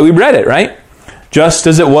said, right? We read it, right? Just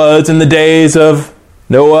as it was in the days of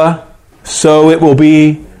Noah, so it will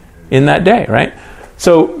be in that day, right?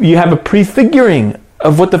 So you have a prefiguring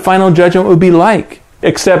of what the final judgment would be like,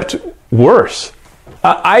 except worse.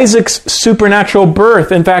 Isaac's supernatural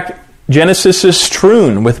birth, in fact, Genesis is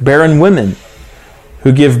strewn with barren women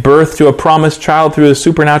who give birth to a promised child through a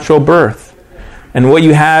supernatural birth. And what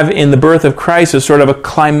you have in the birth of Christ is sort of a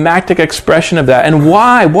climactic expression of that. And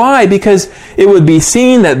why? Why? Because it would be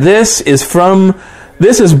seen that this is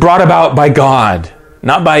brought about by God,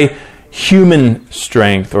 not by human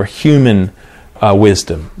strength or human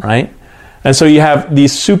wisdom, right? And so you have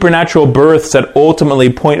these supernatural births that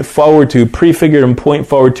ultimately point forward to, prefigured and point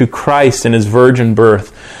forward to Christ and his virgin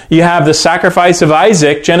birth. You have the sacrifice of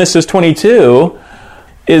Isaac, Genesis 22,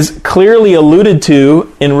 is clearly alluded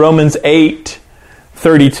to in Romans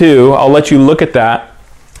 8:32. I'll let you look at that,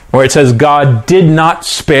 where it says, God did not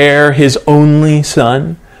spare his only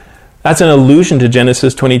son. That's an allusion to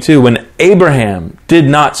Genesis 22, when Abraham did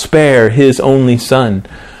not spare his only son,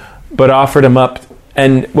 but offered him up.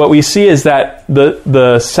 And what we see is that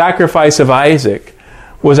the sacrifice of Isaac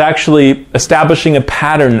was actually establishing a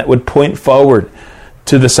pattern that would point forward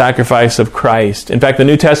to the sacrifice of Christ. In fact, the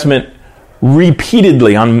New Testament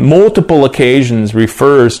repeatedly, on multiple occasions,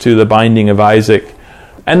 refers to the binding of Isaac.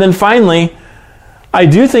 And then finally, I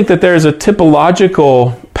do think that there's a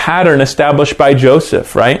typological pattern established by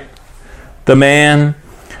Joseph, right? The man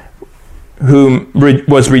who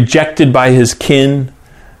was rejected by his kin,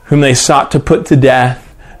 whom they sought to put to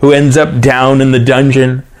death, who ends up down in the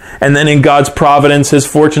dungeon. And then in God's providence, his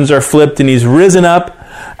fortunes are flipped and he's risen up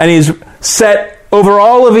and he's set over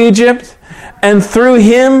all of Egypt. And through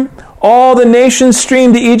him, all the nations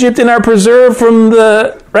stream to Egypt and are preserved from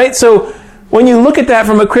the... Right? So when you look at that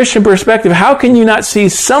from a Christian perspective, how can you not see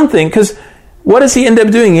something? Because what does he end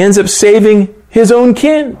up doing? He ends up saving his own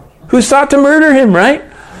kin who sought to murder him, right?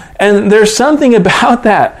 And there's something about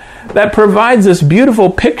that provides this beautiful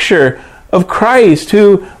picture of Christ,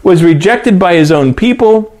 who was rejected by his own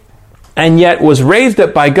people and yet was raised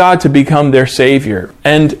up by God to become their Savior.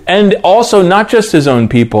 And also not just his own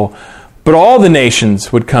people, but all the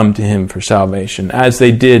nations would come to him for salvation, as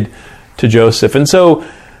they did to Joseph. And so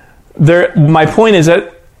my point is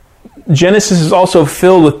that Genesis is also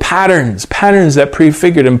filled with patterns that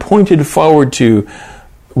prefigured and pointed forward to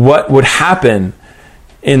what would happen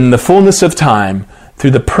in the fullness of time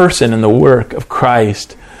through the person and the work of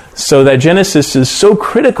Christ, so that Genesis is so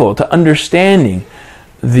critical to understanding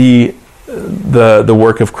the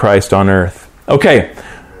work of Christ on earth. Okay,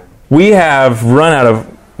 we've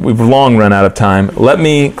long run out of time. Let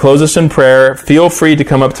me close us in prayer. Feel free to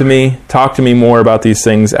come up to me, talk to me more about these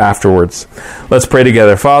things afterwards. Let's pray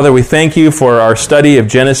together. Father, we thank you for our study of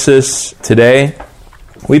Genesis today.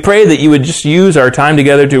 We pray that you would just use our time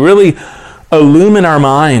together to really illumine our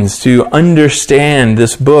minds to understand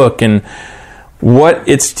this book and what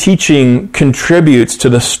its teaching contributes to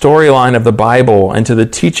the storyline of the Bible and to the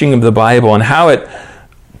teaching of the Bible, and how it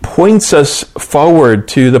points us forward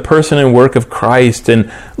to the person and work of Christ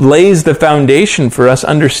and lays the foundation for us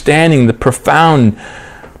understanding the profound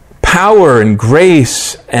power and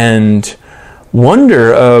grace and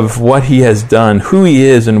wonder of what he has done, who he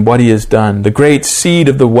is and what he has done. The great seed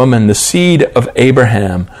of the woman, the seed of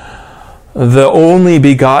Abraham, the only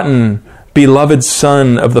begotten, beloved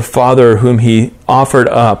Son of the Father, whom he offered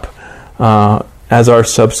up as our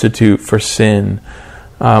substitute for sin.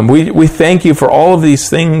 We thank you for all of these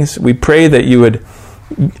things. We pray that you would,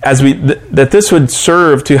 that this would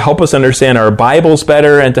serve to help us understand our Bibles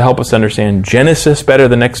better and to help us understand Genesis better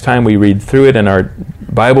the next time we read through it in our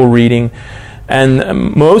Bible reading.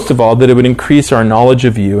 And most of all, that it would increase our knowledge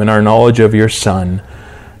of you and our knowledge of your Son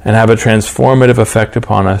and have a transformative effect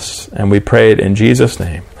upon us. And we pray it in Jesus'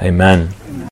 name. Amen.